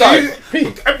said you started. P.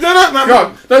 No,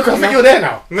 because I think you're there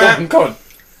now. No. Go on.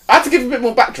 I had to give a bit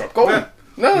more backdrop. Go on.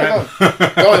 No.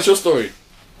 Go on, it's your story.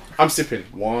 I'm sipping.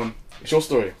 One. It's your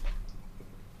story.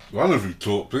 One of you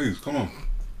talk, please. Come on.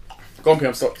 Go on, P.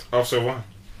 I'm stopped. Oh, so what?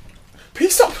 P,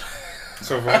 stop.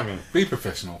 So what I mean? Be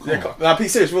professional. Come on. Now, P,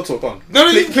 serious. Real talk. Go on.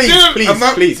 No,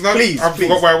 Please. I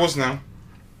forgot where I was now.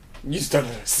 You just don't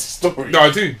know the story. No,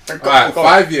 I do. Alright,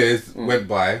 5 years went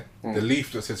by. The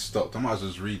leaflet said stopped. I might as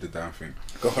well just read the damn thing.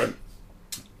 Go on.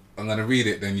 I'm going to read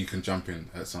it, then you can jump in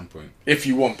at some point. If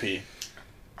you want, P.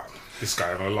 This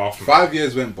guy, I'm going to laugh. 5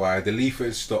 years went by, the leaflet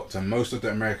had stopped, and most of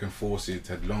the American forces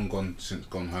had long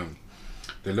gone home.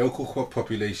 The local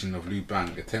population of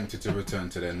Lubang attempted to return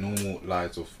to their normal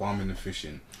lives of farming and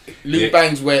fishing.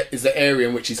 Lubang's is the area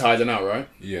in which he's hiding out, right?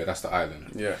 Yeah, that's the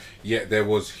island. Yeah. Yet there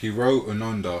was Hiro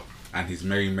Onoda and his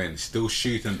merry men still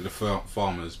shooting at the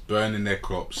farmers, burning their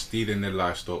crops, stealing their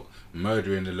livestock,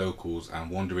 murdering the locals,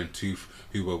 and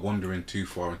who were wandering too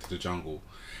far into the jungle.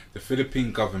 The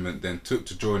Philippine government then took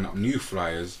to drawing up new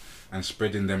flyers and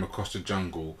spreading them across the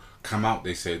jungle. Come out,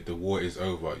 they said, the war is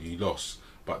over, you lost.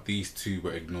 But these two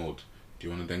were ignored. Do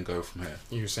you want to then go from here?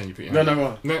 You were saying you put your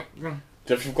hand. No.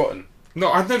 Have you forgotten?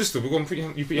 No, I've noticed it. We're going to put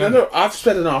your hand. No, I've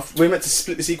said enough. We're meant to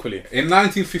split this equally. In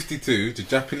 1952, the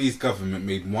Japanese government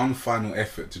made one final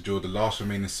effort to draw the last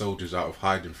remaining soldiers out of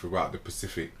hiding throughout the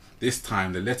Pacific. This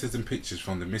time, the letters and pictures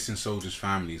from the missing soldiers'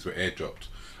 families were airdropped,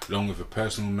 along with a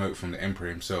personal note from the Emperor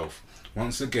himself.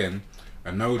 Once again,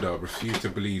 Onoda refused to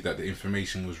believe that the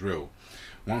information was real.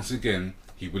 Once again,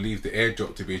 he believed the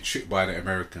airdrop to be a trick by the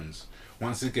Americans.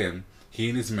 Once again, he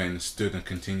and his men stood and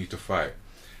continued to fight.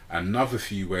 Another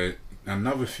few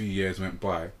years went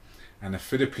by, and the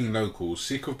Philippine locals,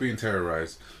 sick of being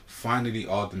terrorized, finally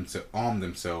armed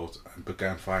themselves and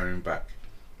began firing back.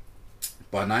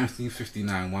 By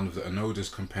 1959, one of the Onoda's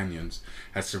companions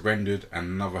had surrendered and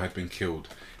another had been killed.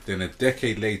 Then a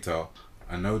decade later,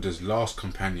 Onoda's last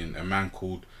companion, a man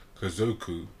called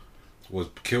Kozoku, was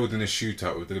killed in a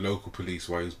shootout with the local police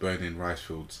while he was burning rice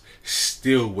fields,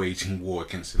 still waging war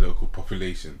against the local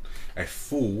population, a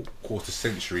full quarter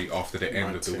century after the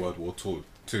end of the World War II.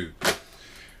 Do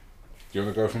you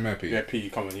want to go from there, P? Yeah, P,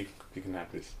 come on, you can have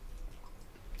this.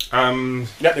 You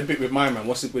had the bit with my man.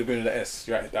 What's it with the S?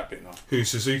 You're at that bit now. Who,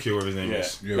 Suzuki or his name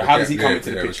is? Yeah, how does he come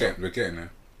into the picture? We're getting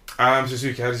there.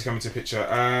 Suzuki, how does he come into the picture?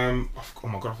 Oh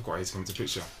my god, I forgot how he's come into the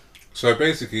picture. So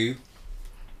basically,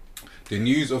 the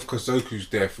news of Kozoku's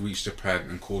death reached Japan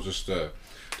and caused a stir.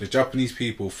 The Japanese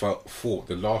people thought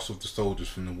the last of the soldiers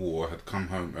from the war had come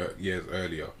home years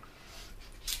earlier.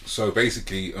 So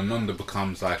basically, Onoda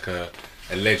becomes like a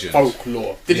legend.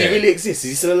 Folklore. Did he really exist?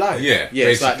 Is he still alive? Yeah,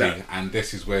 basically. It's like that. And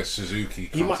this is where Suzuki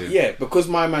comes in. Yeah, because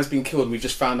my man's been killed, we've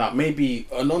just found out maybe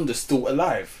Ononda's still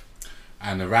alive.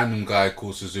 And a random guy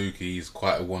called Suzuki, he's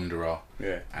quite a wanderer.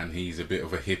 Yeah. And he's a bit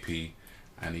of a hippie,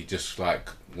 and he just like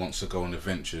wants to go on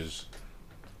adventures.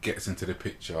 Gets into the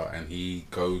picture, and he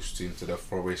goes into the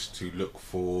forest to look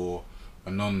for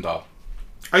Onoda.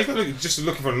 He's not just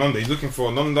looking for Onoda. He's looking for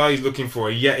Onoda. He's looking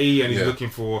for a Yeti, and he's looking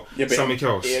for something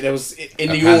else. Yeah, there was in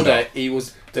the order. He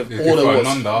was the order was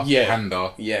Onoda,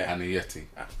 Panda, and a Yeti.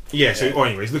 Yeah. So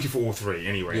anyway, he's looking for all three.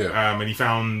 Anyway, and he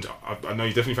found. I know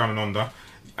he definitely found Onoda.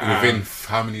 Within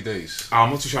how many days? I'm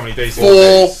not too sure how many days. 4.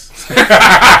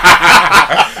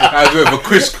 That's a bit of a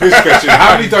quiz question.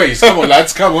 How many days? Come on,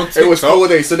 lads. Come on. It was 4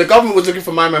 days. So the government was looking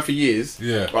for my man for years.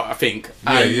 Yeah. Well, I think.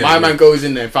 And my man goes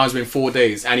in there and finds him in 4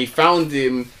 days. And he found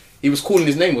him. He was calling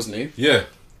his name, wasn't he? Yeah.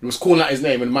 He was calling out his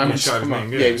name, and my man shouted his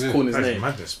name. Yeah, he was calling his name.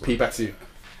 Madness, bro. P, back to you.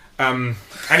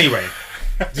 Anyway,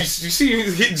 do you see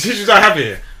the issues I have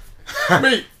here?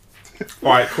 Me. All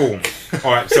right, cool.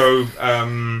 All right, so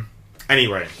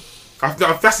anyway.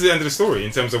 That's the end of the story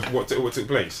in terms of what took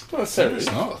place. Not necessarily. It's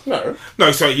not.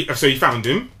 No. So he found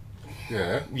him.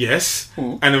 Yeah. Yes.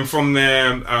 And then from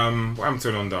there, what happened to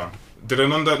Onoda? Did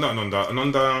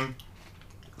Onoda,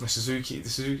 the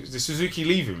Suzuki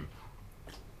leave him?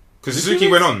 Because Suzuki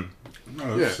went on.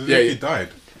 No, Suzuki died.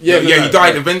 Yeah, he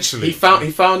died eventually. He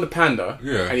found the panda.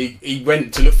 Yeah. And he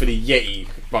went to look for the Yeti,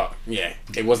 but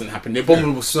it wasn't happening. The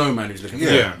abominable snowman he was looking for.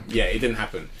 Yeah. Yeah, it didn't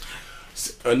happen.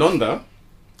 Onoda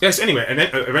Yes. Anyway, and then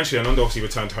eventually Ananda obviously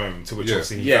returned home, to which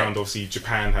obviously he found obviously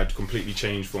Japan had completely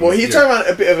changed from. Well, he turned around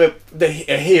a bit of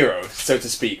a hero, so to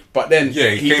speak. But then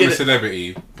he became a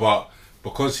celebrity, but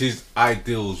because his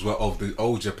ideals were of the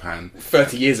old Japan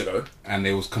 30 years ago, and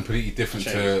it was completely different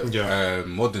to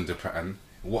modern Japan,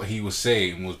 what he was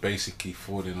saying was basically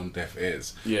falling on deaf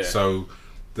ears. Yeah. So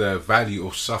the value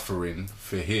of suffering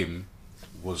for him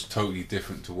was totally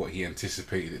different to what he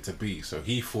anticipated it to be. So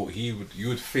he thought you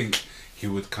would think he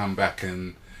would come back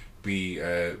and be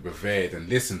revered and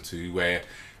listened to, where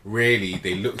really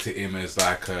they looked at him as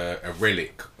like a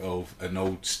relic of an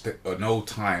old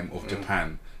time of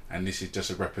Japan. And this is just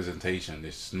a representation.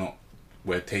 It's not,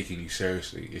 we're taking you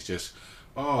seriously. It's just,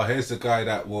 here's the guy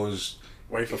that was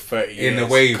away for 30 years. In a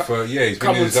way, he's come been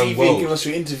on in his own TV world. and give us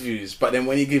your interviews. But then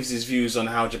when he gives his views on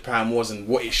how Japan was and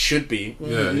what it should be,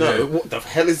 what the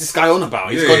hell is this guy on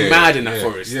about? He's gone mad in that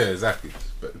forest. Yeah, exactly.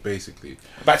 But basically,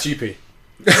 back to you, P.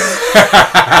 That's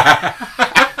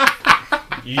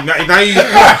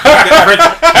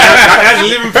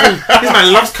living proof. This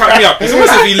man loves cutting me up. It's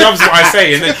almost as if he loves what I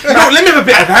say. And then, let me have a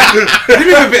bit of that. Let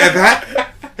me have a bit of that.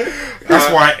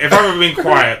 That's why, if I've ever been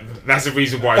quiet, that's the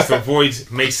reason why. It's to avoid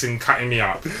Mason cutting me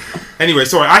up. Anyway,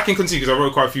 sorry, I can continue because I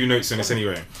wrote quite a few notes on this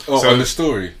anyway. So on the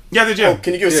story? Yeah, did you? Oh,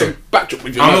 can you give us some backdrop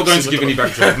with your I'm notes? not going to give any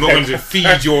backdrop. I'm not going to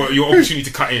feed your opportunity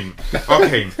to cut in.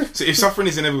 Okay, so if suffering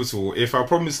is inevitable, if our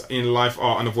problems in life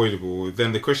are unavoidable,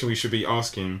 then the question we should be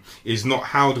asking is not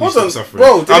how do we stop suffering.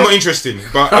 Bro, I'm not interested,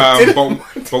 but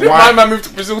why? My man moved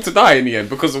to Brazil to die in the end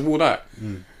because of all that.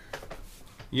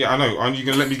 Yeah, I know. Are you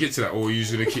going to let me get to that, or are you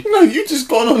just going to keep... No, you just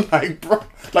gone on like, bro.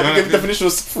 Like, you give a definition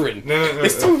of suffering. No.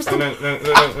 This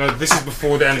is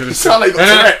before the end of the... You sound like you got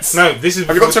Tourette's. No, this is...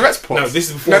 Have you got Tourette's, Pops? No, this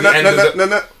is before the end of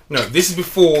the... No, this is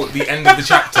before the end of the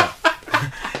chapter.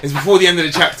 It's before the end of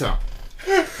the chapter.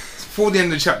 It's before the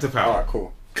end of the chapter, pal. Alright,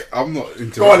 cool. I'm not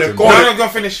interrupting. Go on then, go on. No, go on,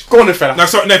 finish. Go on then, fella. No,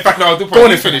 sorry, no, back, no, I'll do Go on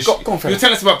then, finish. Go on, fella. You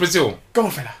tell us about Brazil. Go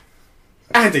on, fella.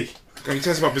 Andy. Can you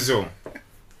tell us about Brazil?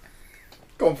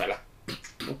 Go on, fella.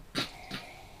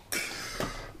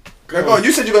 Go on,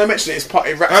 you said you were going to mention it. It's part.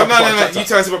 It wraps up. No. You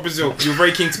tell us about Brazil. You're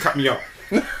very keen to cut me up.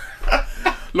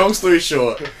 Long story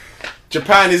short,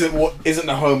 Japan isn't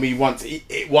the home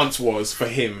it once was for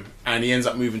him, and he ends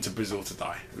up moving to Brazil to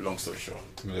die. Long story short.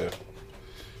 Yeah.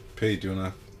 P, do you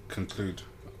want to conclude?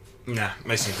 Nah,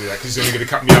 Mason can do that because he's only going to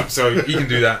cut me up, so he can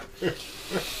do that.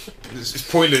 It's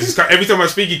pointless. Every time I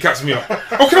speak, he cuts me up.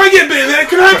 Oh, can I get a bit of that?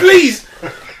 Can I please?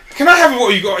 Can I have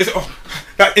what you got?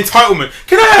 That entitlement.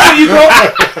 Can I have what you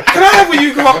got? Can I have what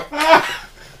you got?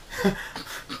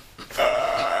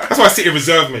 That's why I sit here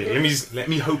reserve, mate. Let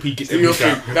me hope he gets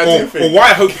everything out. Or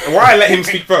why I let him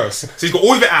speak first. So he's got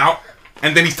all of it out,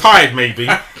 and then he's tired maybe,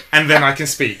 and then I can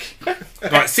speak.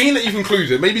 Right, seeing that you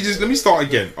concluded, maybe just let me start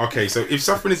again. Okay, so if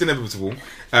suffering is inevitable,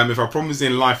 if our problems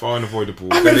in life are unavoidable,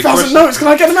 I made 1,000 notes. Can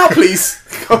I get them out, please?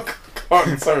 Go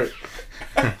on, sorry.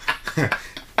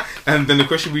 And then the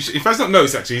question if that's not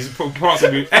notes actually, it's parts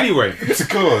of it anyway.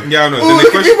 Go on. Yeah, I know. Oh,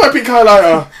 look at me, my pink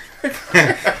highlighter.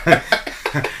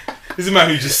 This is a man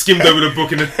who just skimmed over the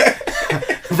book and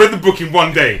read the book in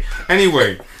one day.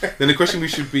 Anyway, then the question we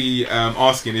should be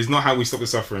asking is not how we stop the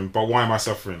suffering, but why am I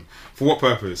suffering? For what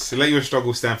purpose? So let your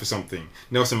struggle stand for something.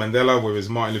 Nelson Mandela, whereas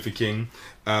Martin Luther King,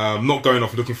 not going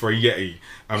off looking for a Yeti,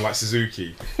 like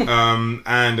Suzuki.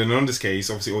 And in Ananda's case,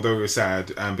 obviously, although it was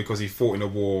sad, because he fought in a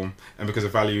war and because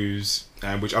of values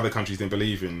which other countries didn't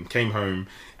believe in, came home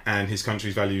and his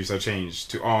country's values have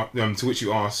changed. To which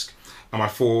you ask, I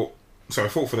fought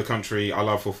for the country I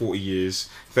love for 40 years,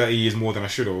 30 years more than I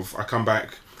should have. I come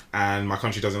back and my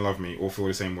country doesn't love me or feel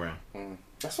the same way.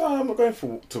 That's why I'm not going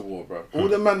to war, bro. All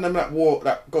the men that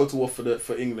go to war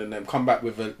for England, them come back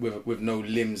with no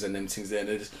limbs and them things there, and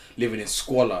they're just living in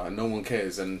squalor and no one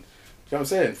cares. And you know what I'm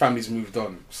saying? Families moved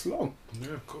on. It's long. Yeah,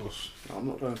 of course. No, I'm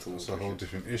not going to war. It's a whole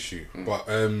different issue. But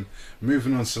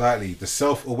moving on slightly, the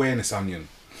self-awareness onion.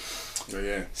 Oh,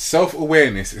 yeah.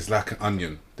 Self-awareness is like an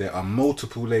onion. There are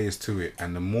multiple layers to it,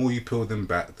 and the more you peel them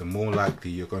back, the more likely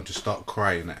you're going to start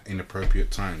crying at inappropriate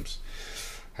times.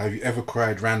 Have you ever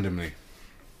cried randomly?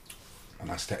 And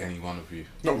that's to any one of you.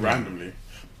 Not randomly,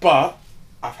 but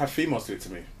I've had females do it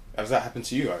to me. Has that happened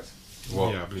to you guys?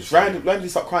 What? Yeah, I believe so. Randomly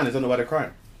start crying. They don't know why they're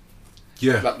crying.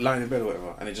 Yeah. Like lying in bed or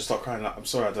whatever, and they just start crying. Like, I'm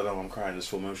sorry, I don't know why I'm crying. I just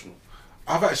feel emotional.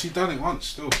 I've actually done it once.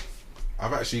 Still,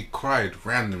 I've actually cried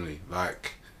randomly.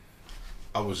 Like,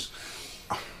 I wouldn't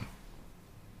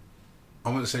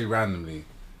say randomly.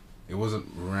 It wasn't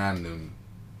random,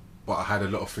 but I had a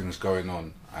lot of things going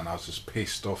on, and I was just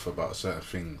pissed off about certain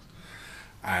things.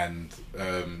 And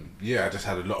I just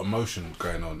had a lot of emotion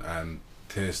going on, and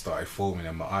tears started forming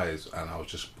in my eyes, and I was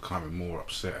just becoming more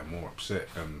upset,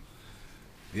 and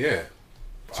yeah.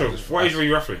 So, what age were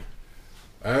you roughly?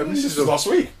 This is last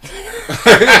week.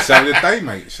 Saturday day,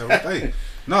 mate. Saturday day.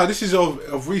 No, this is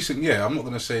of recent. Yeah, I'm not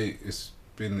gonna say it's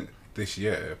been this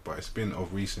year, but it's been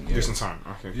of recent year. Recent time.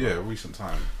 Okay. Yeah, recent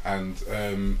time,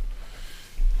 and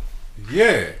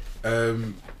yeah.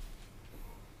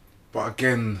 But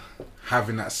again,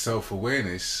 having that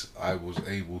self-awareness, I was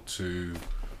able to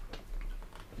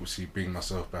obviously bring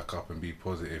myself back up and be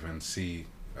positive and see,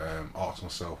 ask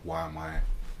myself, why am I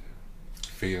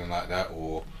feeling like that?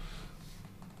 Or,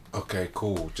 okay,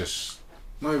 cool, just,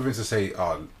 not even to say,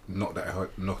 knock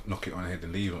it on the head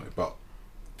and leave on it, but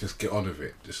just get on with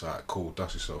it. Just like, cool,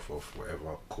 dust yourself off,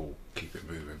 whatever, cool, keep it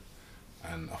moving.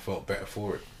 And I felt better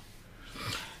for it.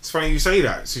 It's funny you say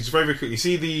that. So just very, very quickly,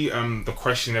 see the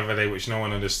question the other day which no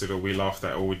one understood or we laughed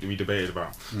at or we debated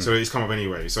about. So it's come up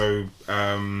anyway. So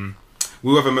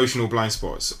we have emotional blind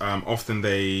spots. Often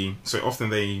they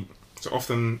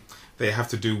have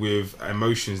to do with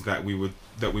emotions that we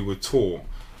were taught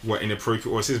were inappropriate,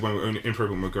 or it says when we're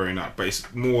inappropriate when we're growing up. But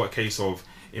it's more a case of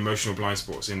emotional blind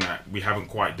spots in that we haven't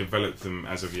quite developed them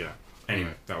as of yet.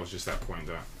 Anyway, that was just that point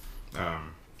that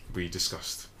we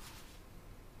discussed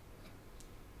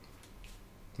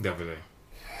the other day.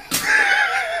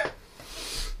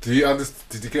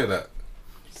 Did you get that?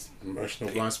 Emotional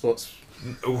blind spots.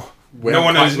 No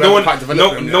one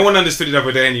understood it the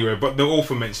other day anyway, but the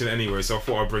author mentioned it anyway, so I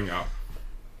thought I'd bring it up.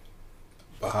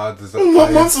 But how does that?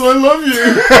 Monson, I love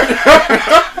you.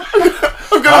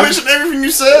 I'm gonna mention everything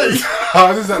you say.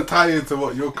 How does that tie into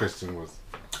what your question was?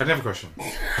 I didn't have a question.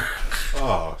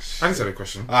 Oh, shit. I didn't say a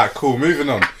question. Alright, cool. Moving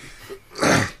on.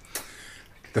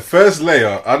 The first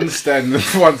layer, understanding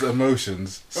one's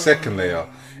emotions. Second layer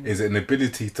is an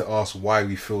ability to ask why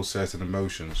we feel certain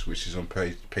emotions, which is on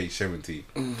page 70.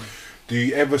 Do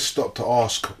you ever stop to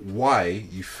ask why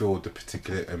you feel the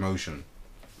particular emotion?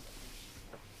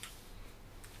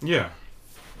 Yeah.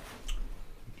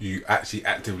 You actually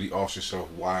actively ask yourself,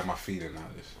 why am I feeling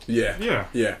like this? Yeah.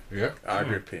 I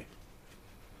agree, P.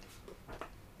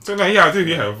 So no, yeah, I do.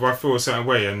 Yeah, I feel a certain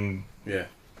way, and yeah,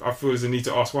 I feel there's a need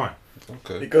to ask why.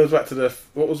 Okay. It goes back to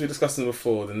what was we discussing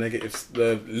before? The negatives,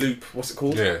 the loop. What's it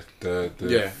called? Yeah, the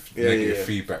negative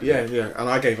feedback. Yeah. And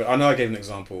I know I gave an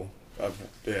example.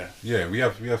 Yeah, we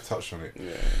have touched on it.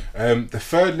 Yeah. The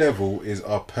third level is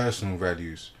our personal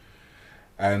values,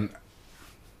 and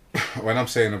when I'm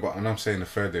saying the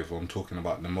third level, I'm talking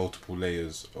about the multiple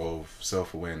layers of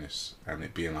self-awareness and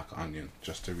it being like an onion.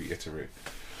 Just to reiterate,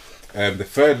 the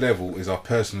third level is our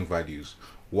personal values.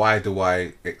 Why do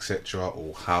I, etc.,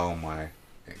 or how am I,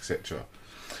 etc.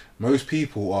 Most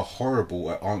people are horrible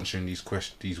at answering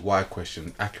these why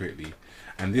questions accurately,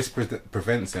 and this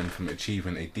prevents them from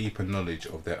achieving a deeper knowledge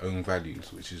of their own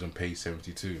values, which is on page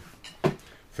 72.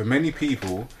 For many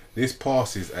people, this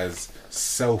passes as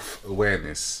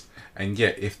self-awareness, and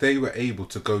yet if they were able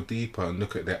to go deeper and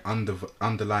look at their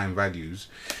underlying values,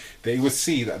 they would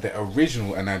see that their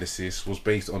original analysis was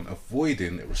based on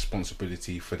avoiding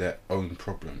responsibility for their own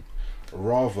problem,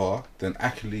 rather than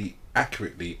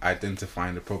accurately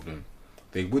identifying the problem.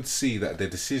 They would see that their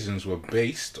decisions were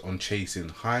based on chasing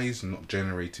highs, not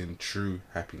generating true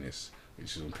happiness,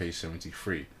 which is on page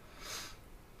 73.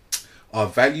 Our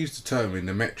values determine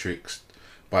the metrics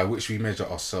by which we measure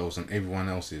ourselves and everyone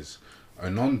else's.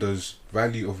 Ononda's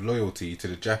value of loyalty to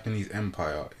the Japanese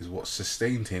Empire is what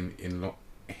sustained him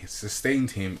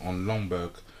on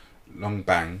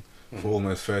Longbang for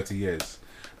almost 30 years.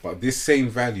 But this same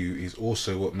value is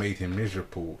also what made him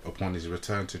miserable upon his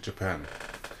return to Japan.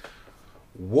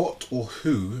 What or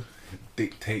who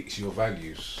dictates your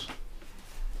values?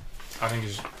 I think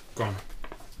it's gone.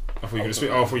 I thought you were going to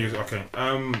speak. Okay.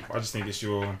 I just think it's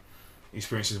your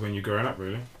experiences when you're growing up,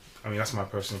 really. I mean, that's my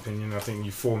personal opinion. I think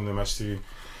you form them as to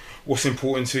what's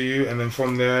important to you, and then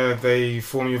from there, they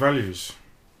form your values.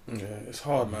 Yeah, it's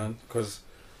hard, man, because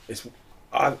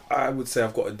I would say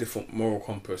I've got a different moral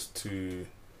compass to,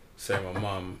 say, my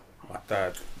mum, my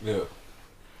dad. Yeah.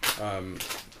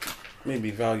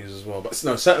 Maybe values as well, but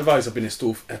no, certain values have been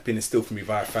instilled for me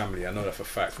via family. I know that for a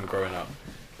fact from growing up,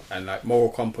 and like moral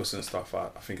compass and stuff. I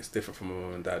think it's different from my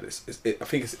mum and dad. I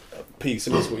think it's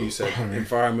similar to what you said.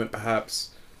 Environment,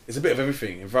 perhaps. It's a bit of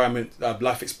everything. Environment,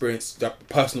 life experience,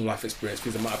 personal life experience,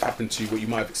 things that might have happened to you, what you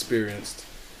might have experienced,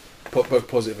 both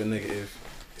positive and negative.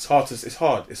 It's hard. It's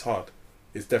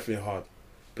definitely hard.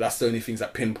 But that's the only things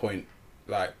that pinpoint,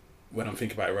 like, when I'm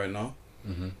thinking about it right now.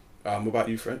 Mm-hmm. What about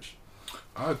you, French?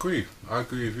 I agree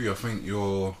with you. I think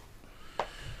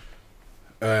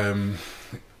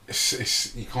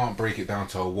it's you can't break it down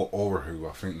to a what or a who.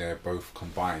 I think they're both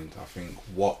combined. I think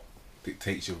what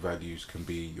dictates your values can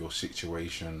be your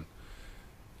situation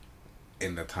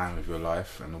in the time of your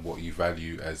life, and what you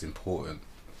value as important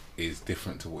is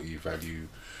different to what you value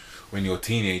when you're a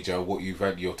teenager. What you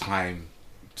value your time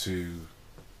to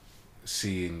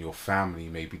see in your family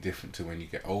may be different to when you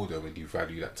get older, when you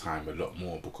value that time a lot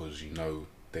more because you know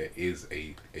there is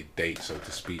a date, so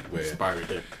to speak, where expiry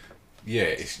date.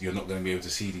 Yeah, you're not going to be able to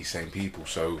see these same people,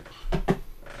 so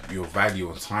your value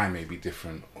on time may be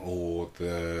different, or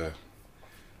the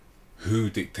who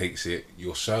dictates it.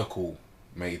 Your circle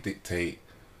may dictate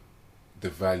the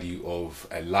value of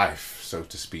a life, so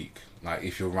to speak. Like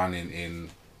if you're running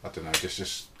in, I don't know,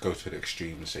 just go to the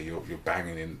extreme and say you're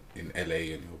banging in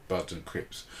LA and you're Bloods and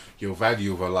Crips. Your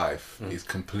value of a life is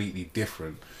completely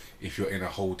different if you're in a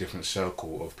whole different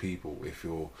circle of people. If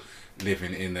you're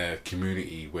living in a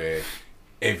community where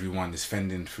everyone is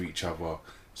fending for each other,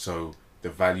 so the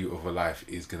value of a life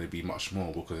is going to be much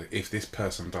more, because if this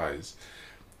person dies,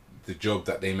 the job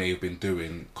that they may have been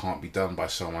doing can't be done by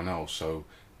someone else, so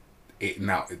it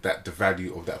now that the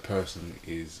value of that person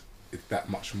is that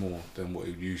much more than what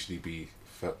it would usually be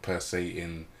per se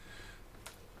in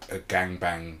a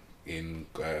gangbang in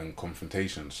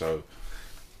confrontation. So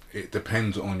it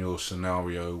depends on your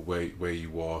scenario, where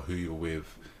you are, who you're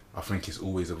with. I think it's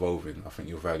always evolving. I think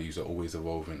your values are always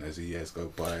evolving as the years go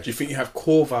by. Do you think you have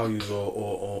core values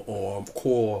or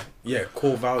core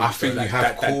values? I think you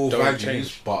have core values,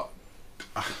 change? but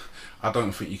I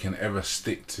don't think you can ever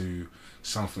stick to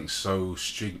something so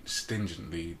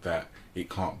stringently that it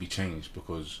can't be changed,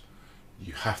 because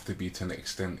you have to be to an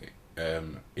extent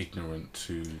ignorant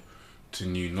to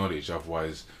new knowledge.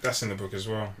 Otherwise, that's in the book as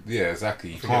well. Yeah,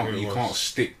 exactly. You can't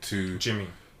stick to Jimmy.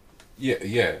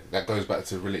 Yeah, that goes back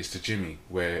to relates to Jimmy,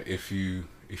 where if you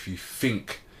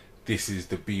think this is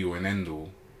the be all and end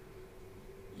all,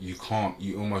 you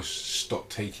almost stop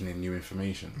taking in new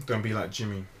information. Don't be like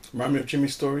Jimmy. Remind me of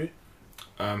Jimmy's story.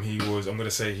 He was, I'm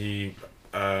gonna say he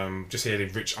just had a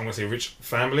rich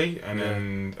family, and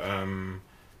then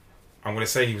I'm gonna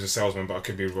say he was a salesman, but I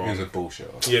could be wrong. He was a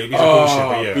bullshitter. Yeah, he was a bullshit,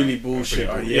 but yeah. Billy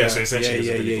bullshit. Yeah, so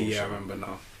essentially I remember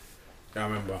now. I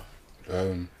remember.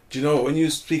 Do you know when you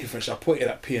were speaking French, I pointed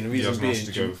at P, and the reason being,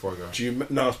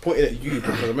 I was pointing at you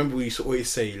because I remember we used to always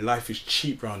say life is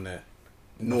cheap around there,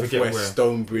 Northwest,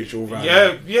 Stonebridge, all around.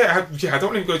 Yeah. I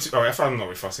don't even go to. Oh, I'm not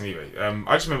with fuss anyway.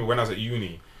 I just remember when I was at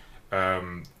uni,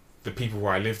 the people who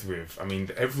I lived with. I mean,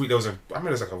 there was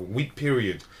like a week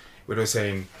period where they were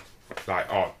saying, like,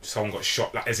 oh, someone got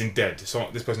shot, like as in dead.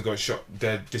 This person got shot,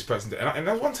 dead. This person dead. And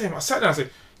that one time I sat down and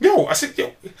I said,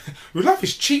 yo, your life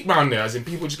is cheap round there. As in,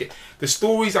 people just get the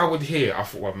stories I would hear. I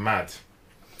thought were mad,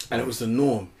 and it was the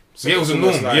norm. So yeah, it was the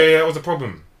norm. Like, it was a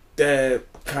problem. Their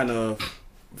kind of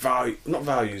not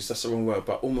values. That's the wrong word,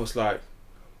 but almost like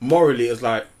morally, it was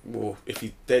like, well, if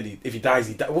he's dead, if he dies,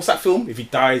 he dies. What's that film? If he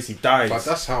dies, he dies. But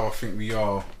that's how I think we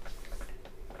are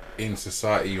in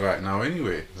society right now.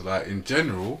 Anyway, like in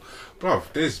general,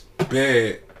 bruv, there's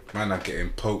bare man are getting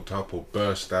poked up or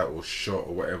burst out or shot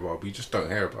or whatever. We just don't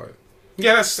hear about it.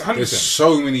 Yeah, that's 100%. There's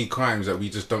so many crimes that we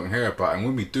just don't hear about, and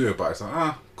when we do about it, it's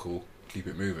like, cool, keep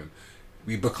it moving.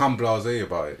 We become blasé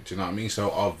about it. Do you know what I mean?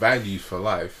 So our value for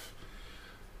life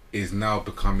is now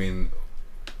becoming.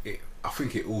 I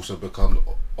think it also becomes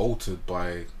altered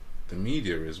by the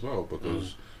media as well,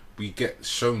 because we get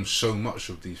shown so much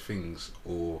of these things,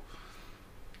 or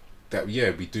that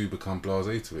we do become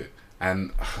blasé to it.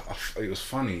 And it was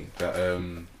funny that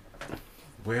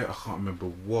where I can't remember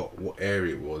what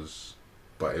area it was,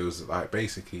 but it was like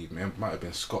basically it might have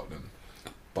been Scotland.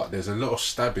 But there's a lot of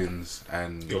stabbings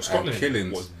and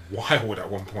killings. Was wild at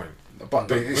one point.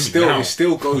 But it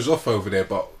still goes off over there.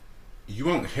 But you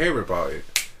won't hear about it.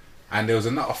 And there was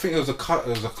I think there was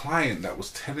a client that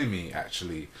was telling me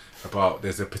actually about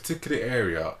there's a particular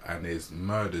area and there's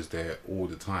murders there all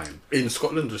the time. In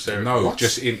Scotland, just area? No,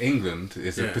 just in England.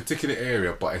 There's a particular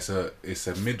area, but it's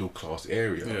a middle class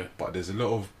area. Yeah. But there's a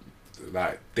lot of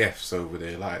like deaths over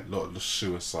there, like a lot of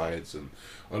suicides and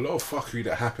a lot of fuckery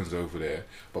that happens over there.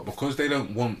 But because they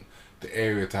don't want the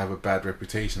area to have a bad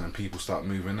reputation and people start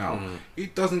moving out,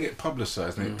 it doesn't get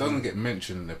publicised and it doesn't get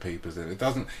mentioned in the papers, and it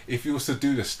doesn't. If you was to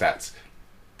do the stats,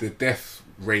 the death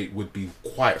rate would be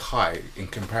quite high in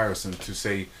comparison to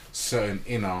say certain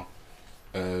inner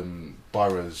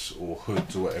boroughs or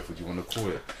hoods or whatever you want to call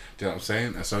it. Do you know what I'm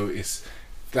saying? And so it's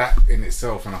that in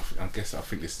itself, and I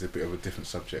think this is a bit of a different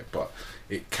subject, but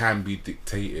it can be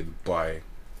dictated by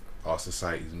our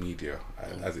society's media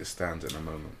as it stands at the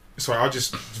moment. Sorry, I'll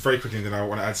just very quickly, then I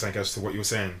want to add something else to what you were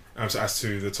saying, as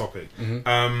to the topic.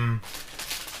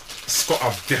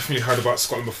 I've definitely heard about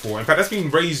Scotland before. In fact, that's been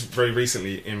raised very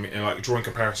recently in like drawing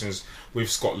comparisons with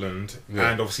Scotland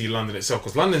and obviously London itself,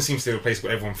 because London seems to be a place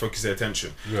where everyone focuses their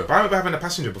attention. Yeah. But I remember having a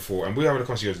passenger before, and we were having a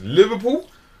conversation. She goes, Liverpool,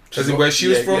 as in where she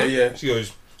was from. Yeah. She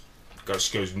goes,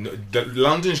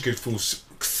 London. She feels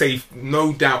safe.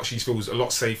 No doubt, she feels a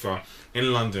lot safer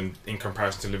in London in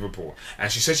comparison to Liverpool.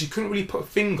 And she said she couldn't really put a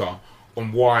finger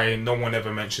on why no one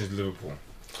ever mentions Liverpool.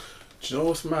 Do you know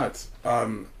what's mad?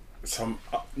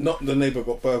 Not the neighbour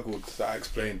got burgled that I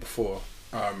explained before,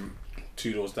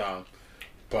 2 doors down,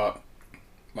 but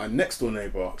my next door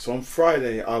neighbour. So on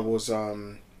Friday I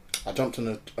jumped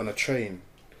on a train,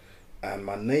 and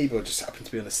my neighbour just happened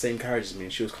to be on the same carriage as me,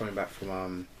 and she was coming back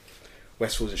from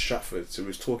Westfields and Stratford, so we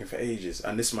was talking for ages,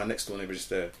 and this is my next door neighbour just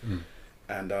there,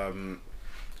 and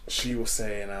she was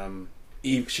saying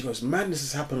she goes, madness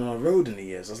has happened on our road in the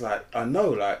years. I was like, I know,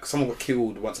 like someone got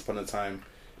killed once upon a time,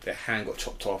 their hand got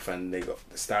chopped off and they got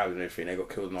stabbed and everything, they got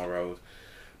killed on our road.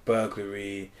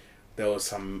 Burglary, there was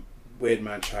some weird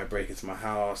man try to break into my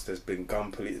house, there's been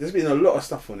gun police, there's been a lot of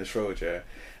stuff on this road, yeah.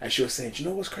 And she was saying, do you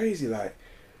know what's crazy, like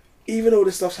even though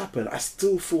this stuff's happened, I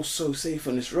still feel so safe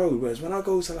on this road, whereas when I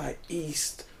go to like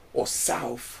east or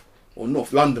south or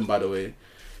north, London by the way,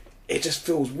 it just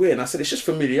feels weird. And I said, it's just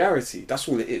familiarity, that's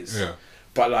all it is. Yeah.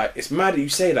 But like, it's mad that you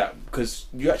say that, because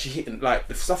you actually hitting, like,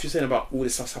 the stuff you're saying about all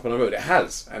this stuff's happened on the road, it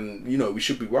has, and you know, we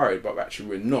should be worried, but actually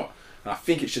we're not. And I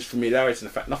think it's just familiarity and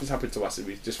the fact nothing's happened to us,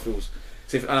 it just feels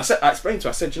safe. And I explained to her,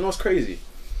 I said, you know what's crazy?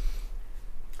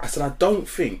 I said, I don't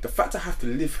think, the fact I have to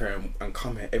live here and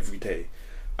come here every day,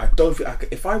 I don't think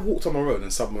if I walked on my road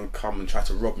and someone would come and try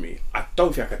to rob me, I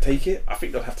don't think I could take it. I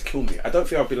think they'll have to kill me. I don't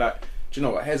think I'll be like, do you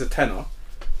know what, here's a tenner.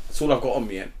 That's all I've got on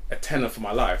me, and a tenner for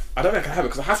my life. I don't think I can have it,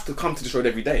 because I have to come to this road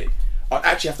every day. I'd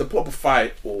actually have to put up a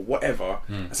fight or whatever,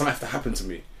 and something has to happen to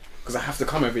me, because I have to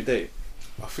come every day.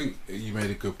 I think you made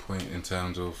a good point in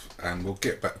terms of, and we'll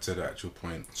get back to the actual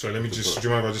point. So let me just, do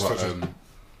you mind if I just touch on?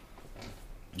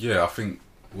 Yeah, I think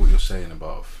what you're saying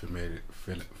about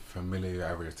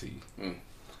familiarity,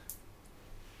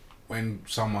 when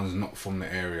someone's not from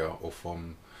the area or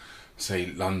from, say,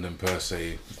 London per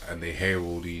se, and they hear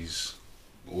all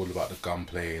about the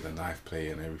gunplay, the knife play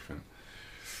and everything,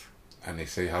 and they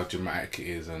say how dramatic it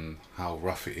is and how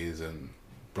rough it is and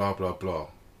blah blah blah.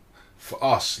 For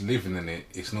us living in it,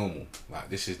 it's normal. Like,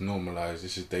 this is normalised,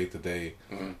 this is day to day.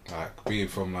 Like, being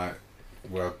from like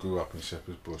where I grew up in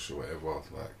Shepherd's Bush or whatever,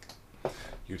 like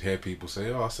you'd hear people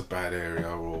say, oh, that's a bad area,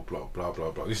 or blah blah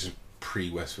blah blah. This is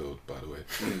pre-Westfield, by the way.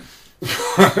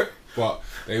 But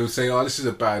they would say, oh, this is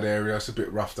a bad area, it's a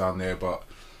bit rough down there. But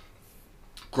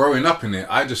growing up in it,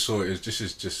 I just saw it as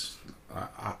just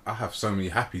I have so many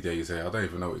happy days there, I don't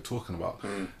even know what you're talking about.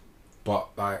 But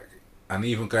like, and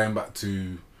even going back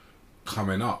to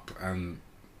coming up, and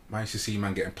I used to see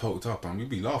man getting poked up and we'd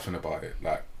be laughing about it.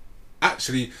 Like,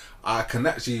 actually, I can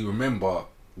actually remember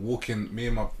walking, me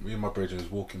and my brethren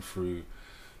was walking through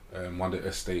one of the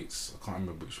estates, I can't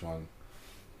remember which one,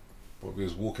 but we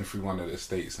was walking through one of the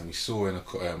estates and we saw in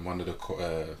one of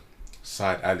the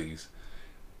side alleys,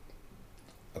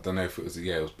 I don't know if it was,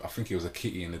 I think it was a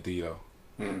kitty and a dealer.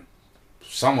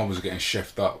 Someone was getting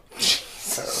chefed up.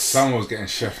 Someone was getting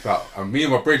chefed up, and me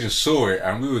and my brethren saw it,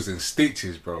 and we was in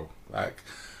stitches, bro. Like,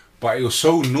 but it was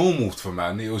so normal for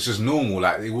man. It was just normal.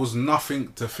 Like, it was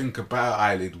nothing to think about.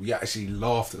 Eyelid. We actually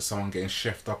laughed at someone getting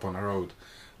chefed up on the road,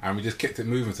 and we just kept it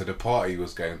moving to the party he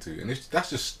was going to. And that's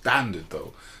just standard,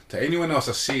 though. To anyone else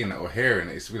that's seeing it or hearing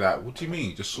it, it's to be like, what do you mean?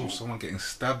 You just saw someone getting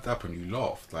stabbed up and you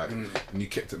laughed, like, and you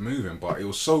kept it moving. But it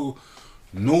was so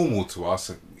normal to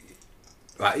us.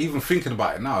 Like, even thinking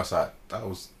about it now, it's like, that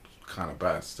was kind of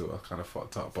bad still. I kind of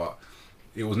fucked up, but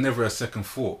it was never a second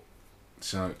thought.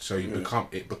 So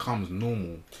it becomes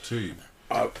normal too.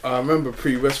 I remember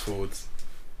pre-Westfields,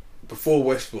 before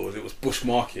Westfields, it was Bush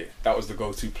Market. That was the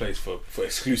go-to place for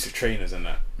exclusive trainers and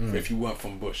that. For if you weren't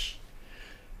from Bush.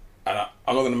 And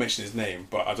I'm not going to mention his name,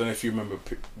 but I don't know if you remember.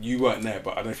 You weren't there,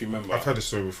 but I don't know if you remember. I've heard this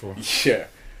story before. Yeah.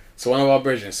 So one of our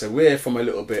brethren, so we're from a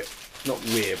little bit, not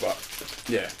weird, but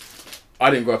yeah. I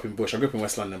didn't grow up in Bush. I grew up in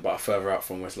West London, but further out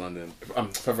from West London.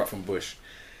 Further out from Bush.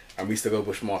 And we used to go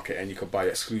Bush Market, and you could buy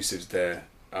exclusives there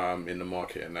in the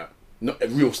market and that. Not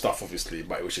real stuff, obviously,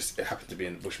 but it happened to be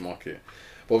in Bush Market.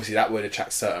 But obviously that would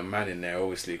attract certain man in there,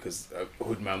 obviously, because a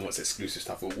hood man wants exclusive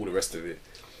stuff or all the rest of it.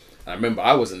 And I remember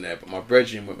I wasn't there, but my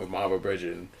brethren went with my other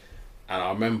brethren, and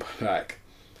I remember like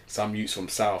some youths from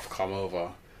South come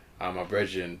over, and my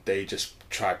brethren, they just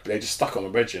stuck on my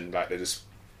brethren, like they just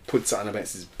put something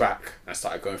against his back and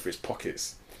started going through his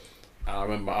pockets. And I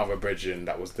remember my other brethren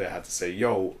that was there had to say,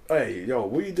 yo, what are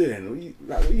you doing?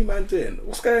 What you man doing?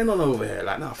 What's going on over here?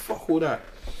 Like, nah, fuck all that.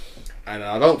 And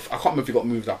I can't remember if he got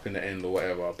moved up in the end or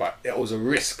whatever, but it was a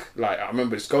risk. Like, I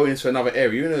remember just going into another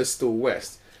area, even though it's still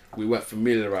west, we weren't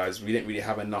familiarised, we didn't really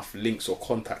have enough links or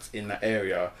contacts in that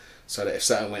area, so that if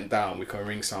something went down, we can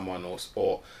ring someone,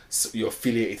 or you're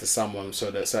affiliated to someone, so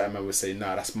that certain men would say,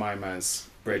 nah, that's my man's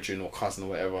brethren or cousin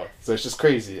or whatever. So it's just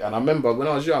crazy. And I remember when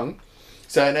I was young,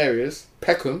 certain areas,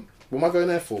 Peckham, what am I going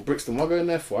there for? Brixton, what am I going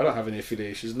there for? I don't have any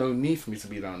affiliations, no need for me to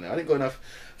be down there. I didn't go enough.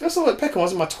 Just saw at Peckham, I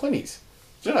was in my 20s.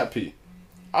 Do you know that, Pete?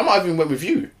 I might have even went with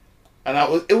you. And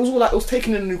it was all like, it was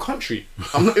taken in a new country.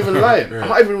 I'm not even lying. I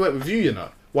might even went with you, you know,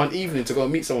 one evening to go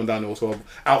and meet someone down there, or sort of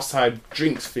outside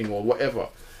drinks thing or whatever,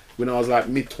 when I was like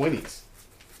mid-20s.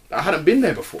 I hadn't been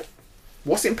there before.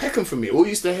 What's in Peckham for me? All I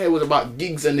used to hear was about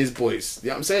Giggs and his boys. You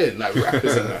know what I'm saying? Like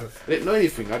rappers and that. I didn't know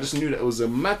anything. I just knew that it was a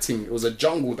mad thing. It was a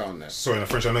jungle down there. Sorry, no,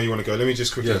 French, I know you want to go. Let me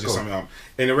just quickly sum it up.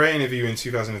 In a rare interview in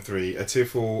 2003,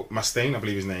 Atiful Mustaine, I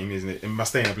believe his name, isn't it?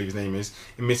 Mustaine, I believe his name is,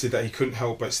 admitted that he couldn't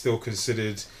help but still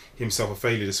considered himself a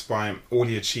failure despite all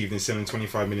he achieved in selling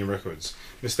 25 million records.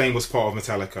 Mustaine was part of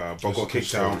Metallica, but got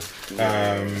kicked out,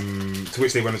 to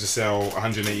which they went on to sell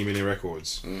 180 million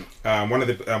records. One of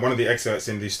the excerpts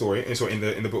in the story,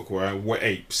 in the book, were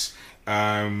apes.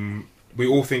 We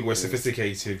all think we're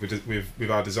sophisticated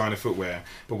with our designer footwear,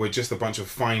 but we're just a bunch of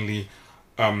finely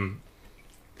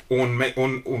ornate,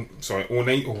 we're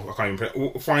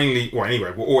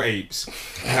all apes.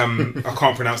 I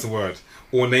can't pronounce the word.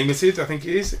 Ornamented, I think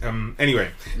it is.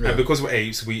 Anyway, because we're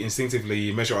apes, we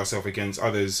instinctively measure ourselves against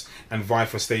others and vie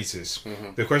for status.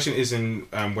 The question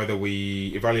isn't whether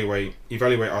we evaluate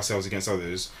ourselves against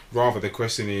others. Rather, the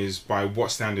question is, by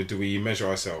what standard do we measure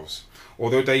ourselves?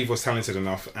 Although Dave was talented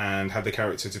enough and had the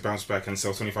character to bounce back and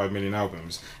sell 25 million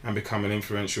albums and become an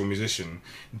influential musician,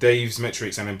 Dave's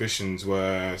metrics and ambitions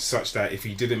were such that if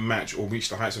he didn't match or reach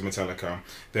the heights of Metallica,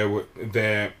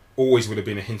 there always would have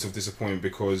been a hint of disappointment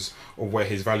because of where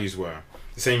his values were.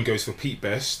 The same goes for Pete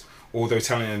Best. Although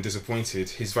talented and disappointed,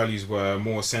 his values were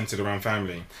more centered around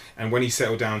family. And when he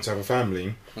settled down to have a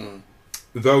family,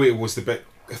 though it was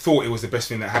thought it was the best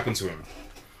thing that happened to him.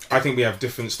 I think we have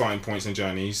different starting points and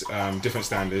journeys, different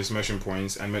standards, measuring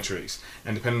points and metrics,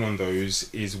 and depending on those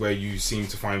is where you seem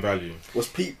to find value. Was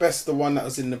Pete Best the one that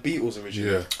was in the Beatles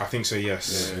originally? Yeah, I think so.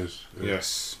 Yes. Yeah, it is. Yeah.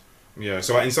 Yes. Yeah.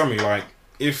 So in summary, like,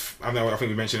 I think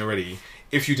we mentioned already,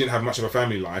 if you didn't have much of a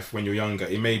family life when you're younger,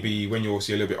 it may be when you're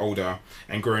obviously a little bit older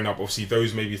and growing up, obviously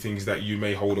those may be things that you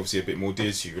may hold obviously a bit more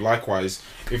dear to you. Likewise,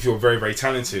 if you're very, very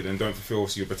talented and don't fulfill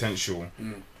obviously your potential,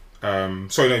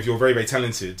 if you're very, very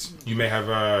talented, you may have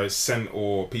a scent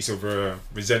or piece of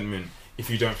resentment if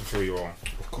you don't fulfill your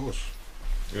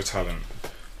talent.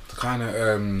 To kind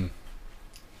of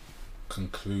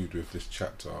conclude with this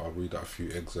chapter, I'll read out a few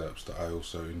excerpts that I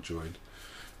also enjoyed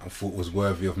and thought was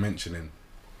worthy of mentioning.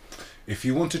 If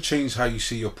you want to change how you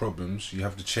see your problems, you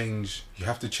have to change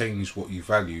what you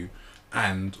value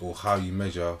and or how you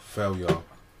measure failure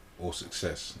or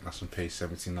success. That's on page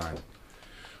 79.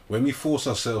 When we force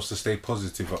ourselves to stay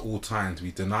positive at all times, we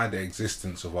deny the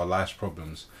existence of our life's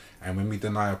problems, and when we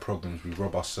deny our problems, we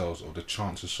rob ourselves of the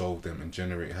chance to solve them and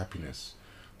generate happiness.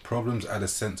 Problems add a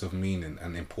sense of meaning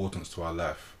and importance to our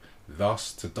life.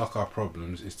 Thus, to duck our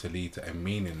problems is to lead to a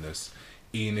meaningless,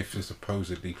 even if a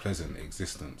supposedly pleasant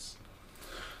existence.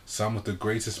 Some of the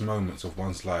greatest moments of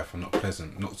one's life are not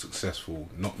pleasant, not successful,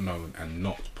 not known, and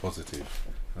not positive.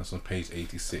 That's on page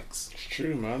 86. It's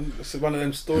true, man. This is one of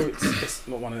them stories. It's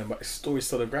not one of them, but it's stories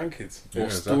to the grandkids. Or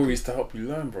exactly. Stories to help you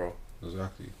learn, bro.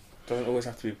 Exactly. Don't always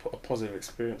have to be a positive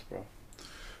experience, bro.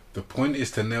 The point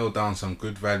is to nail down some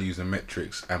good values and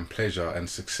metrics, and pleasure and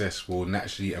success will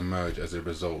naturally emerge as a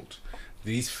result.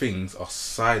 These things are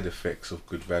side effects of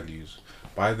good values.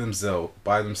 By themselves,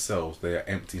 they are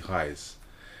empty highs.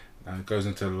 And it goes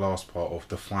into the last part of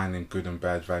defining good and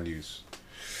bad values.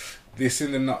 This,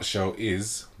 in a nutshell,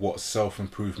 is what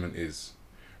self-improvement is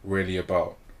really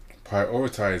about.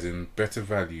 Prioritizing better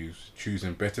values,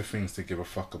 choosing better things to give a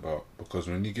fuck about. Because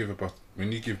when you give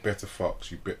better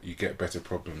fucks, you get better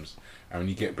problems, and when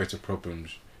you get better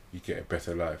problems, you get a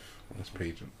better life. That's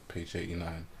page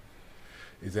 89.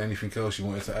 Is there anything else you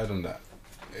wanted to add on that?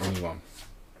 Anyone?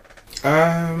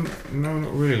 No,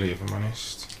 not really, if I'm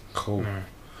honest. Cool. No.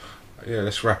 Yeah,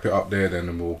 let's wrap it up there then,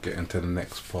 and we'll get into the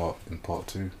next part in part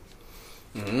 2.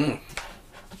 Mm.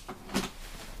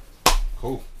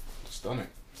 Cool. Just done it.